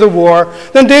state of the war.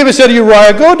 Then David said to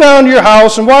Uriah, go down to your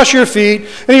house and wash your feet.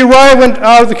 And Uriah went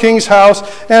out of the king's house,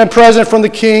 and a present from the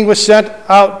king was sent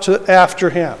out after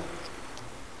him.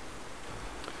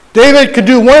 David could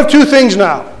do one of two things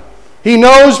now. He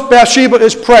knows Bathsheba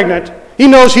is pregnant. He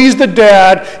knows he's the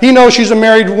dad. He knows she's a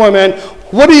married woman.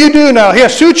 What do you do now? He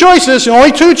has two choices,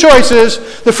 only two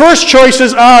choices. The first choice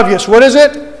is obvious. What is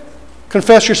it?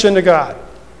 Confess your sin to God.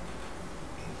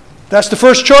 That's the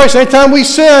first choice. Anytime we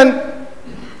sin,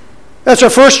 that's our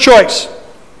first choice.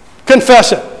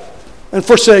 Confess it and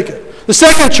forsake it. The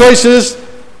second choice is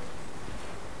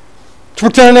to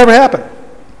pretend it never happened.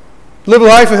 Live a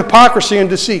life of hypocrisy and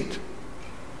deceit.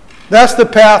 That's the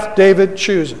path David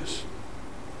chooses.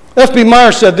 F.B.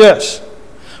 Meyer said this,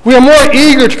 we are more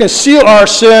eager to conceal our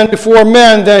sin before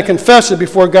men than to confess it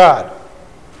before God.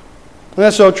 And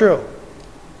that's so true.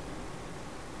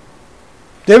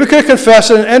 David could have confessed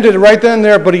it and ended it right then and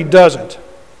there, but he doesn't.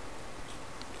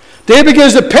 David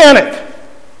begins to panic.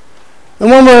 And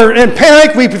when we're in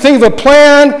panic, we think of a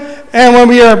plan, and when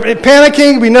we are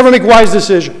panicking, we never make wise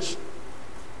decisions.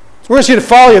 We're going to see the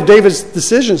folly of David's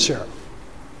decisions here.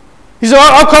 He said,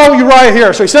 I'll call Uriah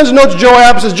here. So he sends a note to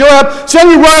Joab and says, Joab, send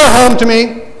Uriah home to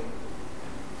me.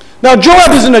 Now,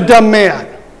 Joab isn't a dumb man.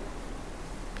 Do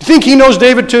you think he knows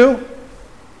David too?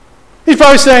 He's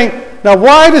probably saying, now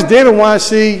why does David want to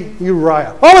see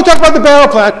Uriah? Oh, I want to talk about the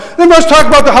battle plan. Then let's talk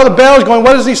about how the battle's going.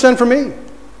 What does he send for me?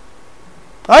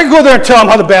 I can go there and tell him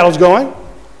how the battle's going.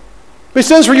 But he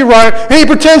sends for Uriah, and he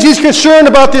pretends he's concerned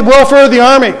about the welfare of the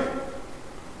army.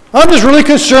 I'm just really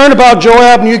concerned about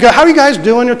Joab and you guys. How are you guys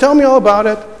doing? You're telling me all about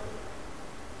it.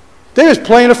 David's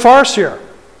playing a farce here.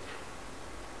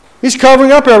 He's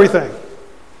covering up everything.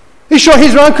 He's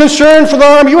not concerned for the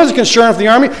army. He wasn't concerned for the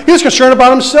army. He was concerned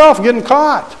about himself and getting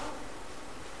caught.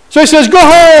 So he says, go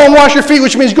home, wash your feet,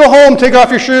 which means go home, take off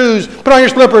your shoes, put on your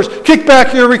slippers, kick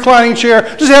back your reclining chair,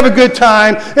 just have a good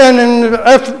time, and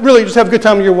really just have a good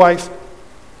time with your wife.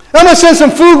 I'm going to send some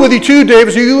food with you too,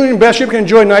 David, so you and Bathsheba can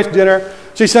enjoy a nice dinner.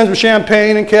 So he sends them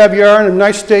champagne and caviar and a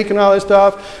nice steak and all that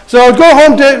stuff. So go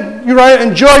home, Uriah,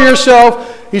 enjoy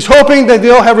yourself. He's hoping that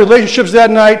they'll have relationships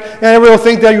that night, and everyone will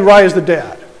think that Uriah is the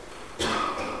dad.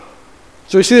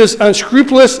 So we see this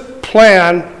unscrupulous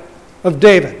plan of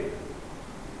David.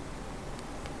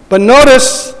 But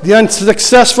notice the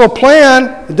unsuccessful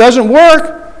plan, it doesn't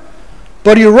work.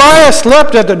 But Uriah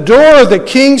slept at the door of the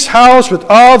king's house with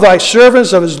all thy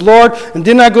servants of his Lord and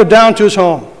did not go down to his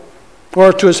home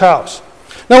or to his house.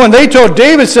 Now when they told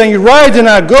David, saying, Uriah did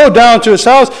not go down to his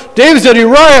house, David said,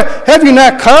 Uriah, have you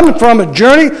not come from a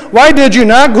journey? Why did you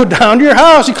not go down to your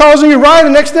house? He calls him Uriah the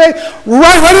next day.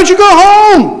 Uriah, why don't you go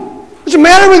home? What's the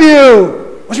matter with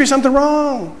you? Must be something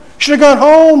wrong. You should have gone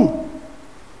home.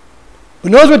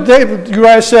 But notice what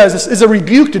Uriah says. This is a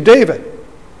rebuke to David.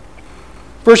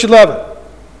 Verse 11.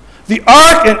 The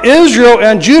ark and Israel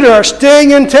and Judah are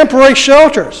staying in temporary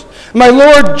shelters. My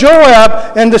lord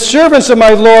Joab and the servants of my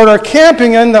lord are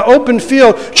camping in the open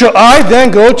field. Shall I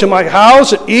then go to my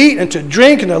house and eat and to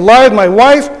drink and to lie with my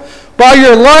wife? By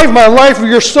your life, my life of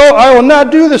your soul, I will not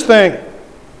do this thing.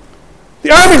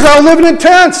 The army's now living in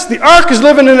tents. The ark is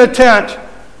living in a tent.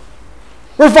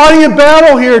 We're fighting a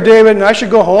battle here, David, and I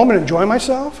should go home and enjoy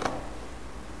myself?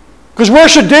 Because where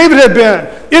should David have been?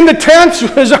 In the tents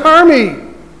with his army.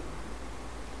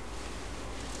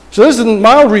 So this is a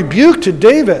mild rebuke to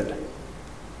David.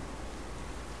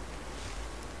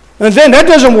 And then that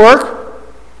doesn't work.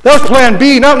 That was plan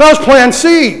B. Now it's plan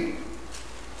C.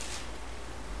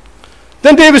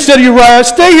 Then David said to Uriah,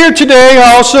 stay here today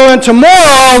also, and tomorrow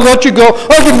I'll let you go.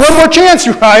 I'll give you one more chance,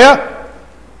 Uriah.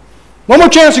 One more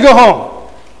chance to go home.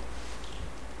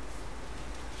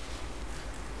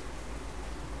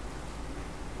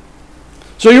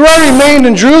 So Uriah remained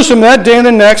in Jerusalem that day and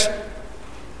the next. And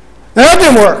that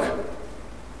didn't work.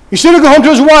 He should have gone home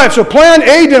to his wife. So plan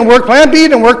A didn't work, plan B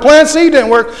didn't work, plan C didn't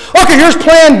work. Okay, here's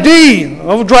plan D.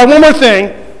 I'll try one more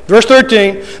thing. Verse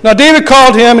 13. Now David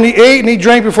called him, and he ate and he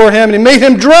drank before him, and he made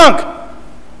him drunk.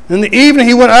 In the evening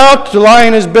he went out to lie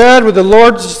in his bed with the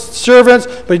Lord's servants,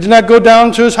 but he did not go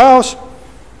down to his house.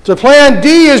 So plan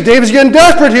D is David's getting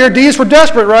desperate here. D is for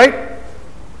desperate, right?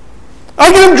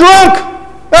 I'll get him drunk.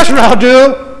 That's what I'll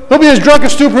do. He'll be as drunk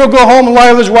as stupid. He'll go home and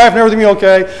lie with his wife and everything will be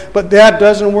okay. But that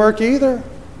doesn't work either.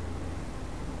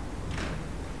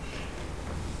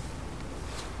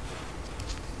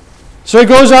 So he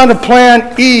goes on to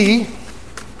plan E,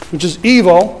 which is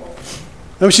evil.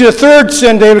 And we see the third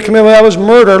sin David committed, that was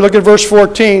murder. Look at verse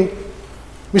 14.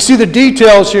 We see the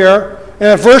details here.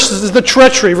 And verse is the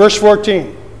treachery, verse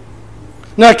 14.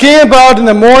 Now it came about in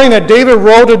the morning that David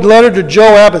wrote a letter to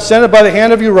Joab and sent it by the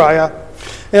hand of Uriah.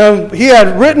 And he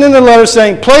had written in the letter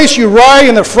saying, place Uriah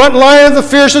in the front line of the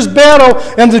fiercest battle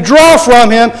and to draw from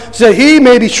him so that he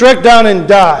may be struck down and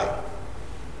die.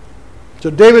 So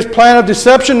David's plan of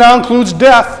deception now includes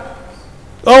death.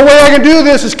 The only way I can do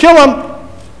this is kill him.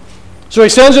 So he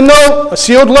sends a note, a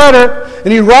sealed letter,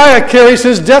 and Uriah carries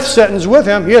his death sentence with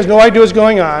him. He has no idea what's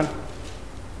going on.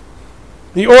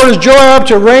 He orders Joab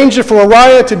to arrange it for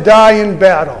Uriah to die in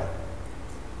battle.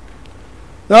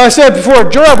 Now I said before,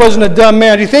 Joab wasn't a dumb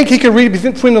man. Do you think he could read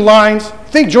between the lines? Do you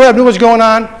think Joab knew what was going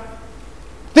on? Do you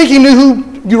think he knew who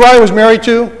Uriah was married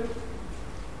to?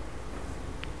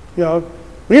 You know,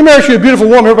 when you're married to a beautiful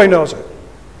woman, everybody knows it.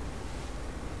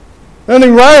 And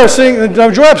then Uriah is sitting,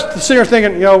 Joab's sitting there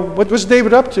thinking, you know, what's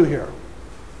David up to here?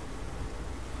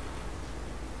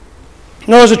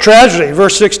 No, it was a tragedy,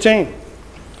 verse 16.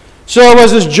 So it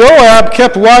was as Joab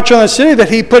kept watch on the city that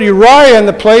he put Uriah in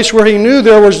the place where he knew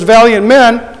there was valiant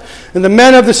men. And the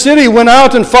men of the city went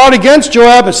out and fought against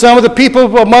Joab, and some of the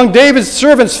people among David's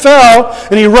servants fell,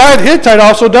 and Uriah the Hittite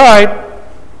also died.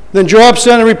 Then Joab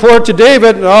sent a report to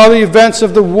David and all the events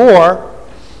of the war.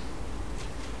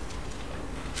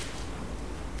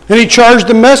 And he charged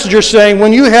the messenger, saying,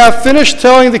 when you have finished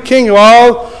telling the king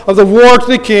all of the war to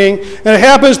the king, and it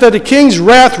happens that the king's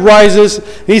wrath rises,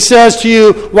 he says to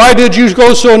you, why did you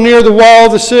go so near the wall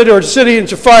of the city and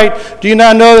to fight? Do you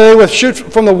not know that they would shoot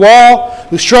from the wall,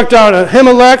 who struck down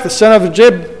Ahimelech, the son of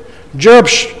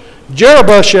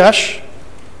Jerubbesheth,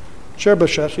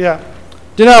 yeah.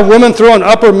 Did not a woman throw an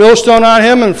upper millstone on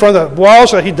him in front of the wall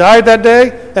so that he died that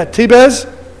day at Tebez?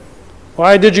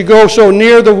 Why did you go so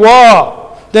near the wall?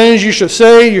 Then you should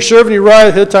say, your servant Uriah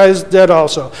the Hittite is dead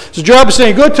also. So Joab is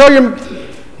saying, go tell your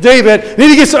David. And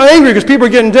he gets angry because people are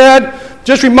getting dead.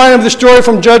 Just remind him of the story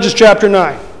from Judges chapter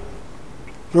 9.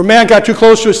 Where a man got too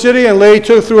close to a city and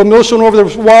threw a millstone over the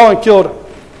wall and killed him.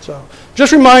 So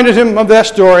just reminded him of that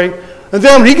story. And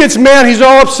then when he gets mad, he's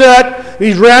all upset,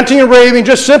 he's ranting and raving,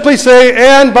 just simply say,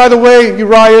 and by the way,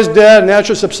 Uriah is dead, and that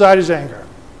should subside his anger.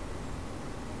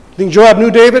 Think Joab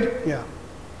knew David? Yeah.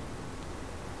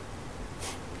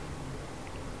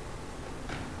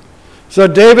 So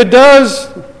David does,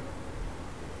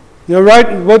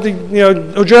 right, what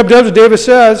Joab does what David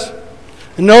says,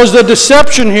 and knows the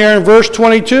deception here in verse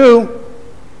 22.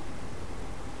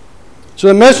 So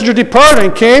the messenger departed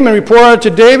and came and reported to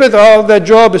David all that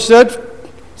Joab had said,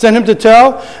 sent him to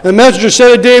tell. And the messenger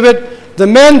said to David, the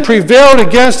men prevailed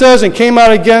against us and came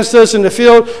out against us in the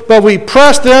field, but we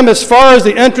pressed them as far as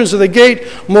the entrance of the gate.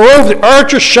 Moreover, the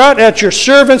archers shot at your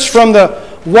servants from the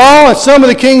wall, and some of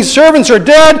the king's servants are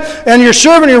dead, and your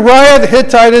servant Uriah the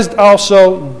Hittite is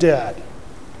also dead.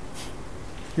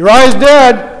 Uriah is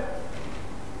dead.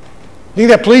 Think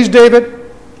that pleased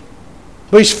David?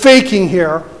 But he's faking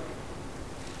here.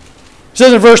 It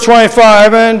says in verse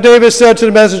 25, and David said to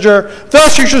the messenger,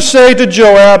 thus you shall say to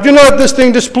Joab, do not let this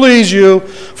thing displease you,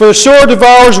 for the sword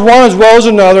devours one as well as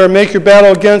another, and make your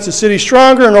battle against the city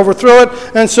stronger and overthrow it,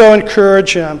 and so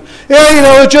encourage him.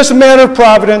 Yeah, it's just a matter of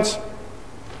providence.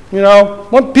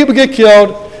 When people get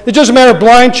killed, it's just a matter of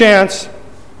blind chance.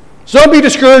 So don't be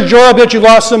discouraged, Joab, that you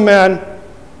lost some men.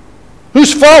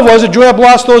 Whose fault was it Joab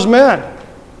lost those men?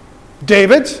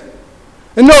 David's.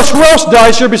 And notice who else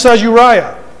dies here besides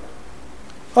Uriah?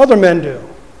 Other men do.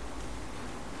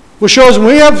 Which shows when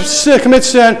we commit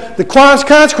sin, the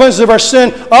consequences of our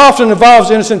sin often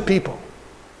involves innocent people.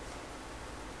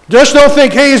 Just don't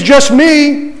think, hey, it's just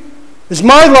me. It's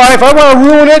my life. I want to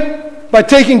ruin it by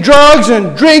taking drugs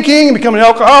and drinking and becoming an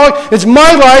alcoholic. It's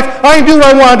my life. I can do what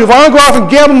I want to do. If I want to go off and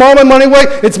gamble all my money away,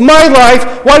 it's my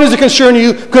life. Why does it concern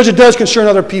you? Because it does concern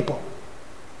other people.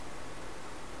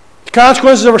 The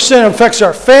consequences of our sin affects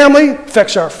our family,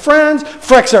 affects our friends,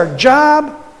 affects our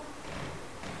job.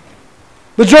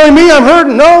 It's only me I'm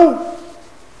hurting. No.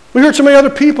 We hurt so many other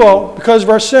people because of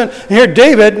our sin. And here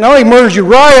David not only murders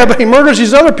Uriah, but he murders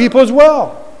these other people as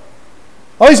well.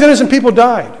 All these innocent people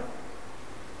died.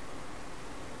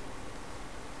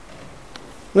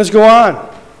 Let's go on.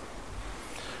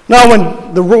 Now,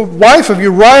 when the wife of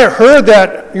Uriah heard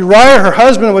that Uriah, her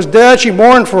husband, was dead, she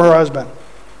mourned for her husband.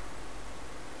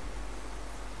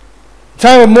 The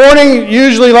time of mourning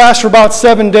usually lasts for about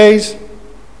 7 days.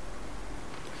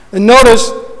 And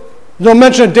notice, no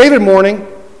mention of David mourning.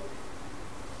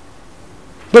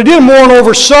 But he didn't mourn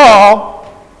over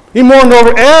Saul. He mourned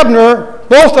over Abner,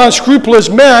 both unscrupulous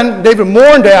men David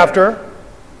mourned after.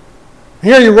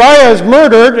 Here Uriah is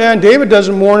murdered, and David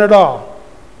doesn't mourn at all.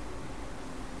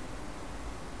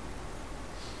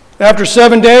 After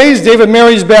 7 days, David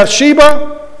marries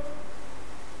Bathsheba.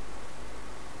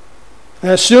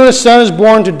 And as soon as a son is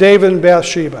born to David and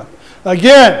Bathsheba.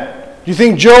 Again, do you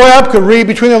think Joab could read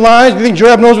between the lines? Do you think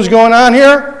Joab knows what's going on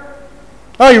here?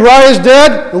 Oh, Uriah is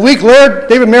dead. A week later,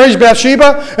 David marries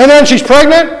Bathsheba, and then she's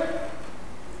pregnant.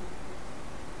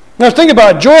 Now think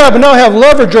about it. Joab would now have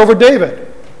leverage over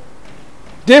David.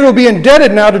 David will be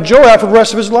indebted now to Joab for the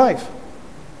rest of his life.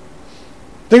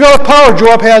 Think of all the power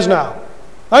Joab has now.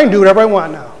 I can do whatever I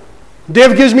want now.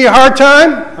 David gives me a hard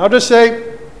time, I'll just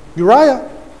say, Uriah.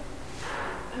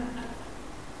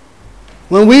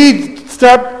 When we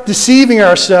start deceiving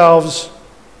ourselves,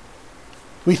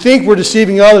 we think we're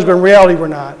deceiving others, but in reality we're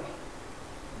not.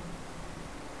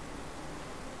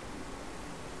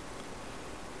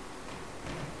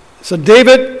 So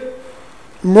David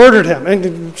murdered him.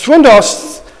 And Swindoll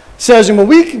says, when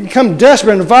we become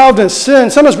desperate and involved in sin,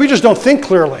 sometimes we just don't think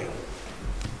clearly.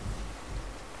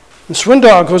 And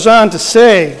Swindoll goes on to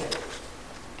say,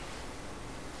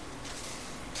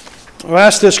 I'll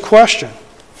ask this question.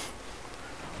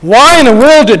 Why in the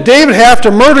world did David have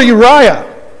to murder Uriah?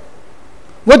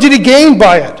 What did he gain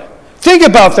by it? Think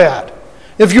about that.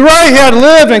 If Uriah had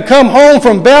lived and come home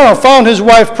from battle and found his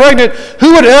wife pregnant,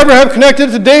 who would ever have connected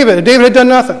to David? David had done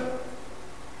nothing.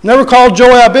 Never called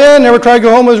Joab in, never tried to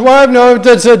go home with his wife,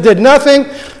 did nothing.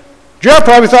 Joab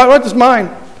probably thought, what, this is mine.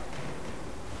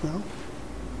 No.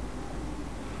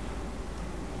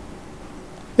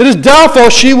 It is doubtful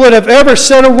she would have ever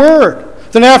said a word.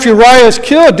 Then after Uriah is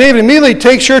killed, David immediately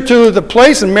takes her to the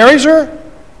place and marries her.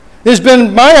 It's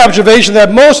been my observation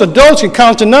that most adults can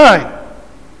count to 9. You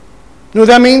know what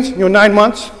that means? 9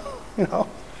 months.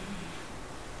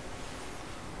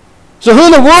 So who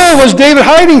in the world was David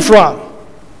hiding from?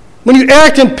 When you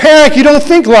act in panic, you don't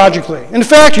think logically. In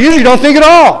fact, you usually don't think at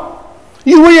all.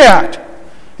 You react.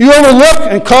 You overlook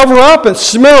and cover up and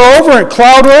smear over and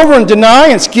cloud over and deny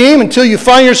and scheme until you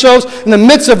find yourselves in the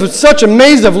midst of such a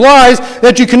maze of lies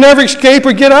that you can never escape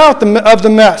or get out of the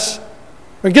mess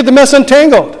or get the mess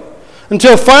untangled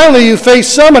until finally you face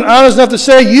someone honest enough to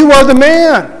say, you are the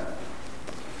man.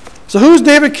 So who's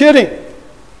David kidding?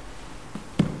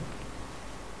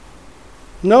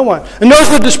 No one. And notice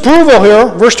the disapproval here,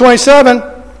 verse 27.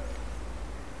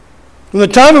 When the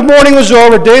time of mourning was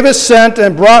over, David sent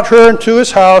and brought her into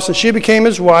his house, and she became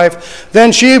his wife.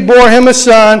 Then she bore him a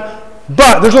son.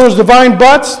 But, there's one of those divine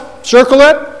buts, circle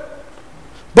it.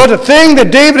 But the thing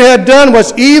that David had done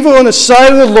was evil in the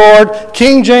sight of the Lord.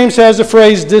 King James has the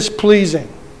phrase displeasing.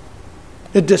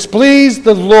 It displeased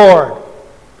the Lord.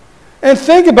 And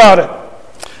think about it.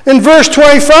 In verse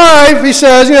 25, he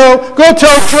says, go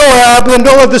tell Joab and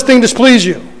don't let this thing displease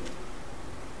you.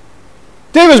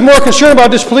 David was more concerned about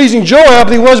displeasing Joab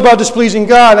than he was about displeasing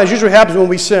God. That's usually what happens when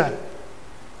we sin.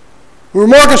 We're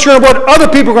more concerned about what other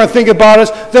people are going to think about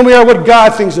us than we are what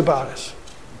God thinks about us.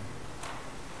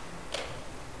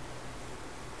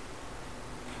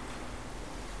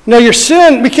 Now your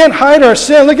sin, we can't hide our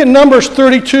sin. Look at Numbers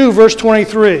 32, verse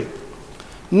 23.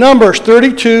 Numbers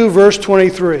 32, verse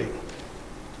 23.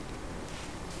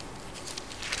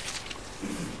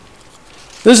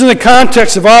 This is in the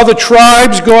context of all the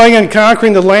tribes going and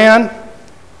conquering the land.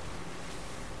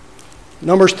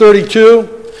 Numbers 32.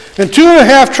 And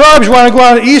 2.5 tribes want to go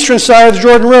on the eastern side of the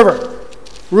Jordan River.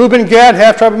 Reuben, Gad,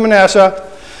 half tribe of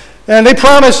Manasseh. And they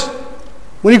promise,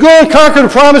 when you go and conquer the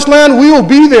promised land, we will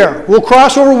be there. We'll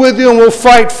cross over with you and we'll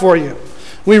fight for you.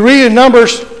 We read in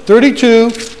Numbers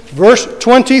 32, verse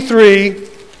 23.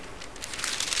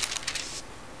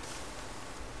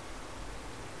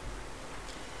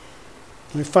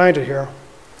 Let me find it here.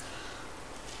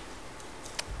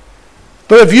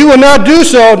 But if you will not do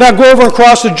so, not go over and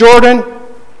cross the Jordan,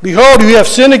 behold, you have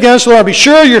sinned against the Lord. Be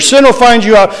sure your sin will find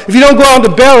you out. If you don't go out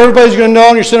into battle, everybody's going to know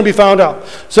and your sin will be found out.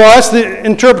 So that's the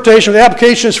interpretation. The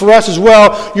application is for us as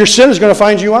well. Your sin is going to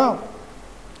find you out.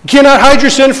 You cannot hide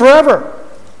your sin forever.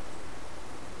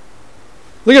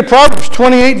 Look at Proverbs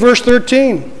 28, verse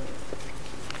 13.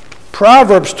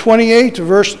 Proverbs 28,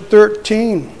 verse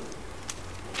 13.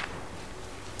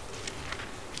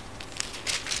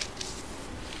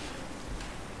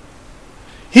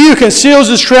 He who conceals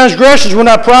his transgressions will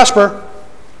not prosper.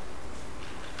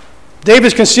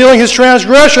 David's concealing his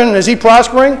transgression. Is he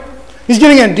prospering? He's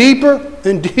getting in deeper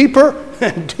and deeper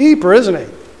and deeper, isn't he?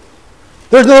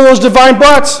 There's none of those divine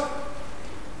buts.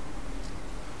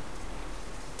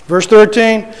 Verse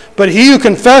 13, but he who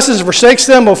confesses and forsakes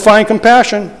them will find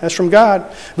compassion. That's from God.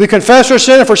 If we confess our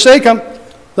sin and forsake them,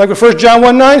 like what 1 John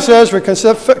 1:9 says, we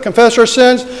confess our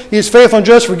sins, he is faithful and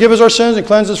just, forgive us our sins and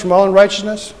cleanse us from all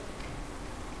unrighteousness.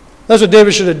 That's what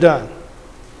David should have done.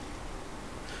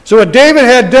 So what David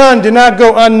had done did not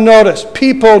go unnoticed.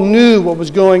 People knew what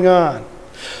was going on.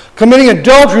 Committing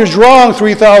adultery was wrong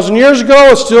 3,000 years ago.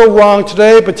 It's still wrong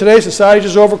today, but today's society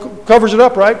just covers it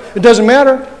up, right? It doesn't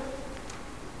matter.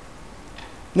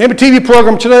 Name a TV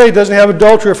program today that doesn't have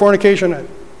adultery or fornication in it.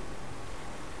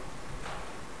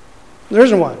 There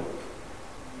isn't one.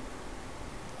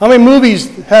 How many movies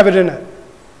have it in it?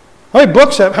 How many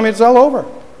books have it? I mean, it's all over.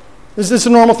 Is this a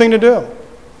normal thing to do?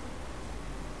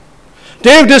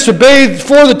 David disobeyed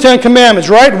 4 of the 10 commandments,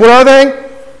 right? What are they?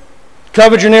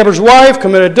 Covet your neighbor's wife,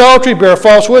 commit adultery, bear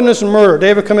false witness, and murder.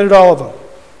 David committed all of them.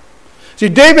 See,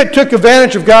 David took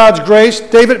advantage of God's grace.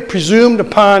 David presumed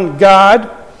upon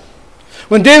God.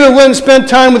 When David went and spent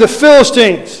time with the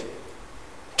Philistines,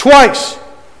 twice,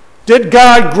 did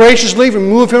God graciously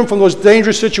remove him from those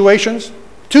dangerous situations?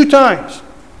 2 times.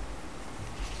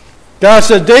 God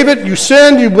said, David, you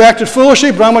sinned, you acted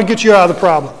foolishly, but I'm going to get you out of the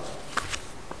problem.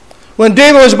 When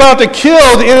David was about to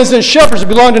kill the innocent shepherds that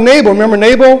belonged to Nabal, remember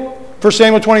Nabal, 1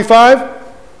 Samuel 25?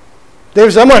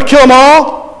 David said, I'm going to kill them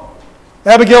all.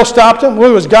 Abigail stopped him.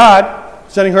 Well, it was God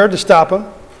sending her to stop him.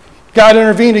 God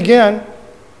intervened again.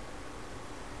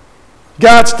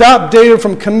 God stopped David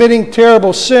from committing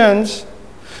terrible sins.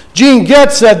 Gene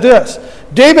Getz said this,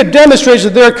 David demonstrates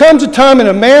that there comes a time in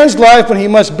a man's life when he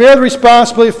must bear the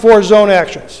responsibility for his own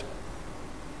actions.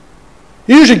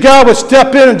 Usually God would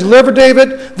step in and deliver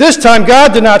David. This time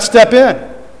God did not step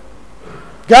in.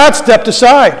 God stepped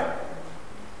aside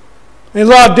and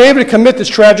allowed David to commit this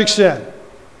tragic sin.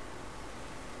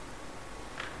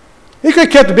 He could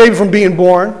have kept the baby from being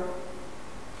born,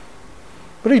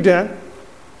 but he didn't.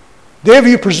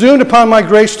 David, you presumed upon my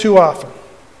grace too often.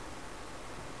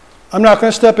 I'm not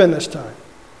going to step in this time.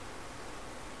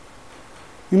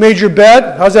 You made your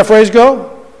bed. How's that phrase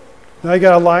go? Now you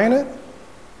got to lie in it.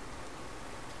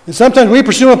 And sometimes we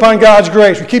presume upon God's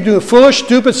grace. We keep doing foolish,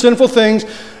 stupid, sinful things,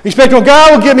 expecting, well,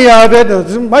 God will get me out of it.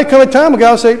 There might come a time when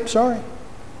God will say, sorry.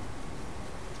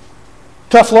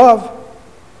 Tough love.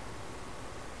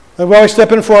 And we always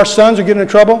step in for our sons who get into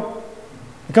trouble.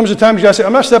 There comes a time you got to say,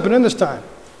 I'm not stepping in this time.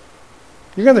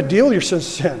 You're going to deal with your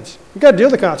sins. You've got to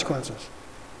deal with the consequences.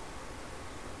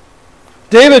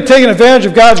 David had taken advantage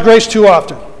of God's grace too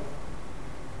often.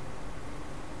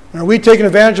 And are we taking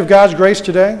advantage of God's grace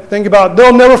today? Think about,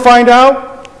 they'll never find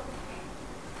out.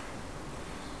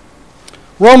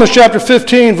 Romans chapter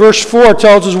 15, verse 4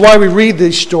 tells us why we read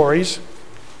these stories.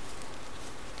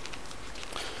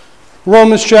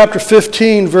 Romans chapter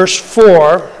 15, verse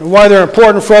 4, and why they're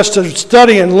important for us to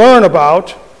study and learn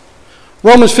about.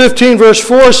 Romans 15, verse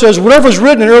 4 says, whatever was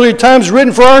written in earlier times is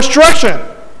written for our instruction,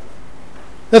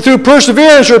 that through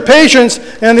perseverance or patience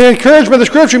and the encouragement of the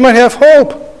Scripture we might have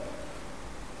hope.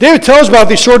 David tells about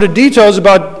these sort of details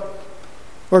about,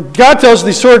 or God tells us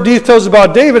these sort of details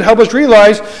about David, help us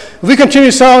realize if we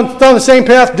continue down the same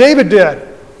path David did,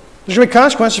 there's going to be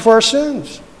consequences for our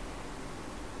sins.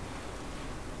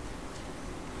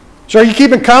 So are you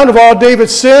keeping count of all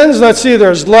David's sins? Let's see,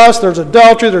 there's lust, there's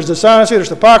adultery, there's dishonesty, there's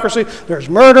hypocrisy, there's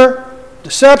murder,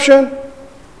 deception.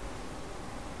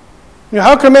 You know,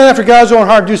 how can a man after God's own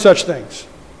heart do such things?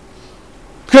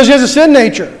 Because he has a sin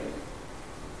nature.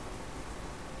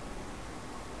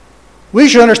 We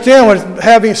should understand what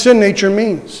having a sin nature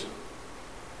means.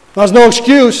 Now, there's no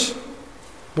excuse,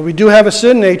 but we do have a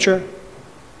sin nature.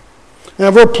 And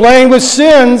if we're playing with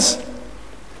sins,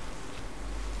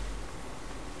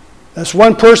 as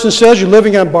one person says, you're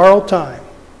living on borrowed time.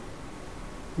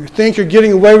 You think you're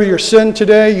getting away with your sin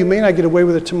today, you may not get away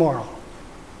with it tomorrow.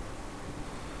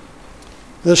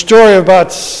 There's a story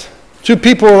about 2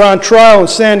 people who were on trial in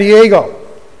San Diego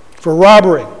for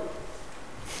robbery.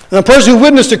 And the person who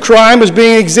witnessed the crime was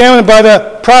being examined by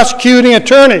the prosecuting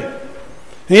attorney. And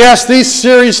he asked these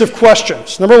series of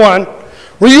questions. Number 1,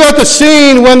 were you at the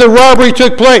scene when the robbery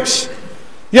took place?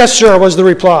 Yes, sir, was the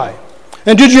reply.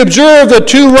 And did you observe the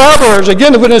 2 robbers?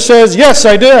 Again, the witness says, yes,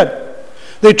 I did.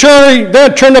 Then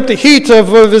turned up the heat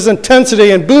of his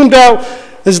intensity and boomed out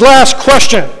his last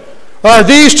question. Are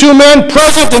these two men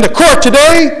present in the court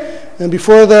today? And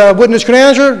before the witness could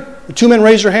answer, the two men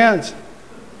raised their hands.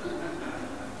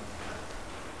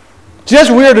 See, that's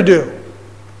weird to do.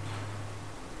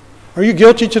 Are you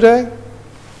guilty today?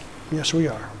 Yes, we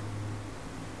are.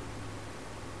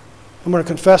 I'm going to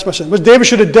confess my sin. What David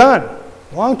should have done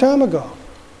a long time ago.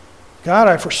 God,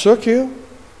 I forsook you.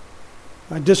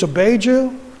 I disobeyed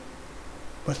you.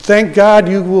 But thank God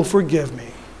you will forgive me.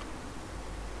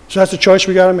 So that's the choice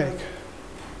we got to make.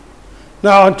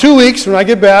 Now, in 2 weeks, when I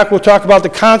get back, we'll talk about the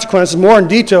consequences more in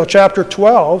detail, chapter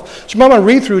 12. So I'm going to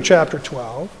read through chapter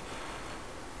 12.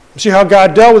 See how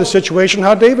God dealt with the situation,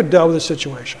 how David dealt with the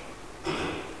situation.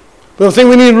 But the thing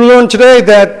we need to learn today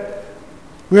that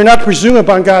we are not to presume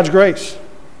upon God's grace.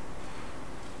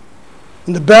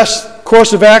 And the best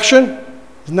course of action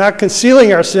is not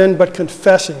concealing our sin, but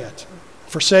confessing it,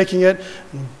 forsaking it,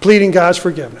 and pleading God's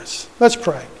forgiveness. Let's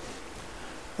pray.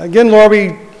 Again, Lord,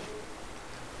 we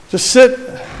just sit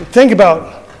and think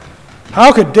about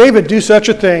how could David do such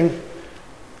a thing?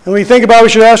 And when we think about it, we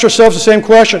should ask ourselves the same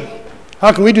question.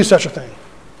 How can we do such a thing?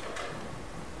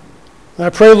 And I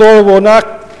pray, Lord, we'll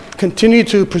not continue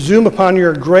to presume upon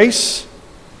your grace,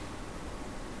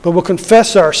 but we'll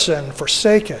confess our sin,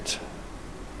 forsake it,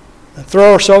 and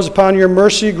throw ourselves upon your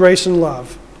mercy, grace, and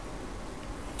love.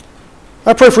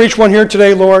 I pray for each one here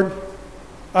today, Lord.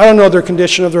 I don't know their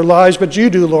condition of their lives, but you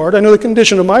do, Lord. I know the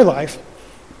condition of my life.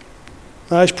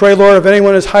 I just pray, Lord, if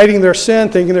anyone is hiding their sin,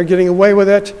 thinking they're getting away with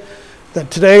it,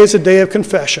 that today is a day of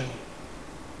confession.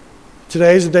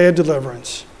 Today is a day of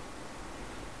deliverance.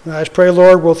 And I just pray,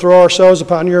 Lord, we'll throw ourselves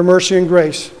upon your mercy and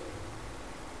grace,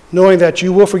 knowing that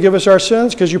you will forgive us our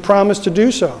sins because you promised to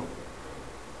do so.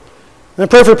 And I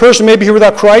pray for a person maybe here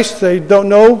without Christ, they don't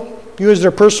know you as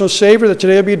their personal Savior, that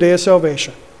today will be a day of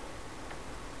salvation.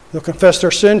 They'll confess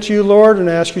their sin to you, Lord, and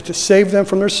ask you to save them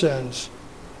from their sins.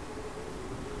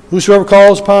 Whosoever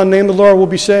calls upon the name of the Lord will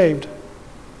be saved.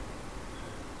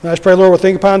 And I just pray, Lord, we'll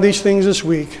think upon these things this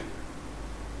week.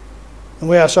 And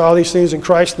we ask all these things in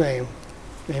Christ's name.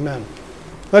 Amen.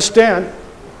 Let's stand.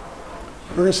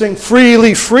 We're going to sing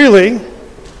Freely, Freely.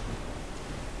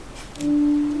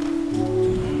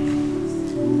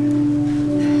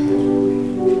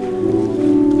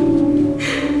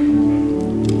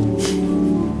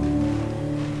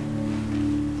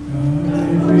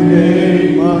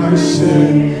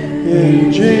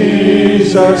 In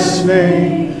Jesus'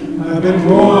 name, I've been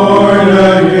born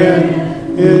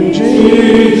again. In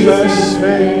Jesus'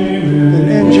 name, and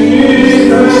in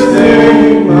Jesus'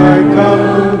 name, I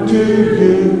come to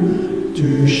you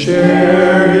to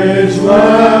share His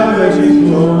love as He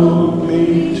told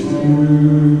me to.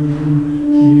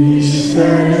 He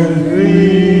said,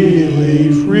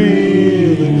 freely,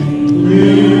 freely,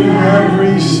 you have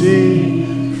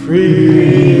received,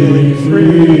 freely,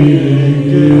 freely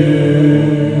give.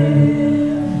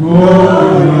 Go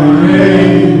in my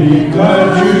name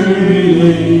because you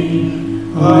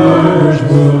believe, others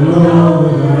will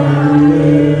know that I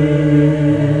live.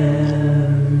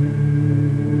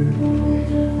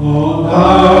 All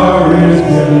power is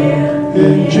given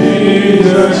in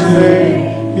Jesus' name,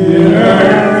 in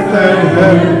earth and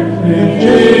heaven, in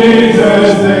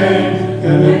Jesus' name,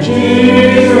 and in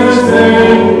Jesus'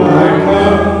 name I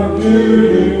come to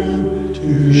you to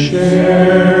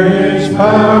share His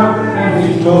power. He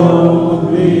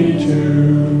told me to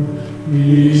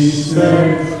be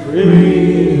set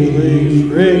freely,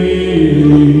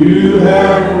 freely you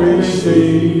have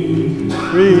received,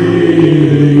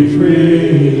 freely,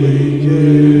 freely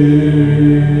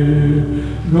give.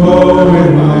 Go in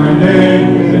my name,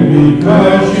 and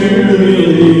because you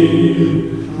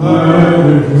believe,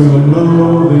 others will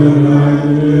know that I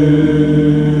live.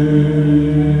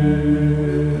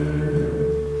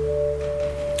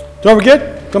 Don't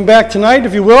forget, come back tonight,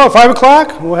 if you will, at 5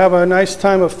 o'clock. We'll have a nice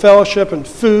time of fellowship and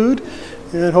food,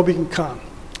 and hope you can come.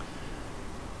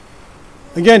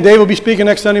 Again, Dave will be speaking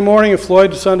next Sunday morning, and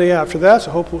Floyd the Sunday after that,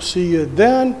 so hope we'll see you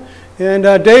then. And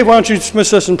Dave, why don't you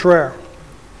dismiss us in prayer?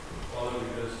 Father, we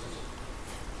just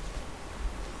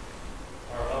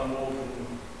are humbled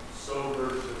and sober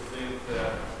to think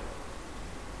that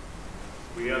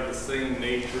we have the same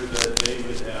nature that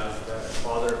David has, that,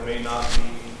 Father, it may not be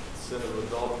sin of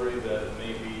adultery, that it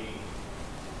may be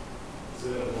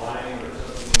sin of lying or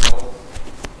something else.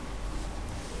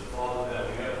 But Father, that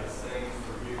we have the same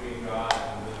forgiving God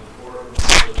and the importance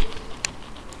of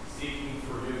seeking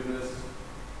forgiveness.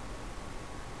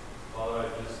 Father,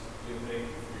 I just give thanks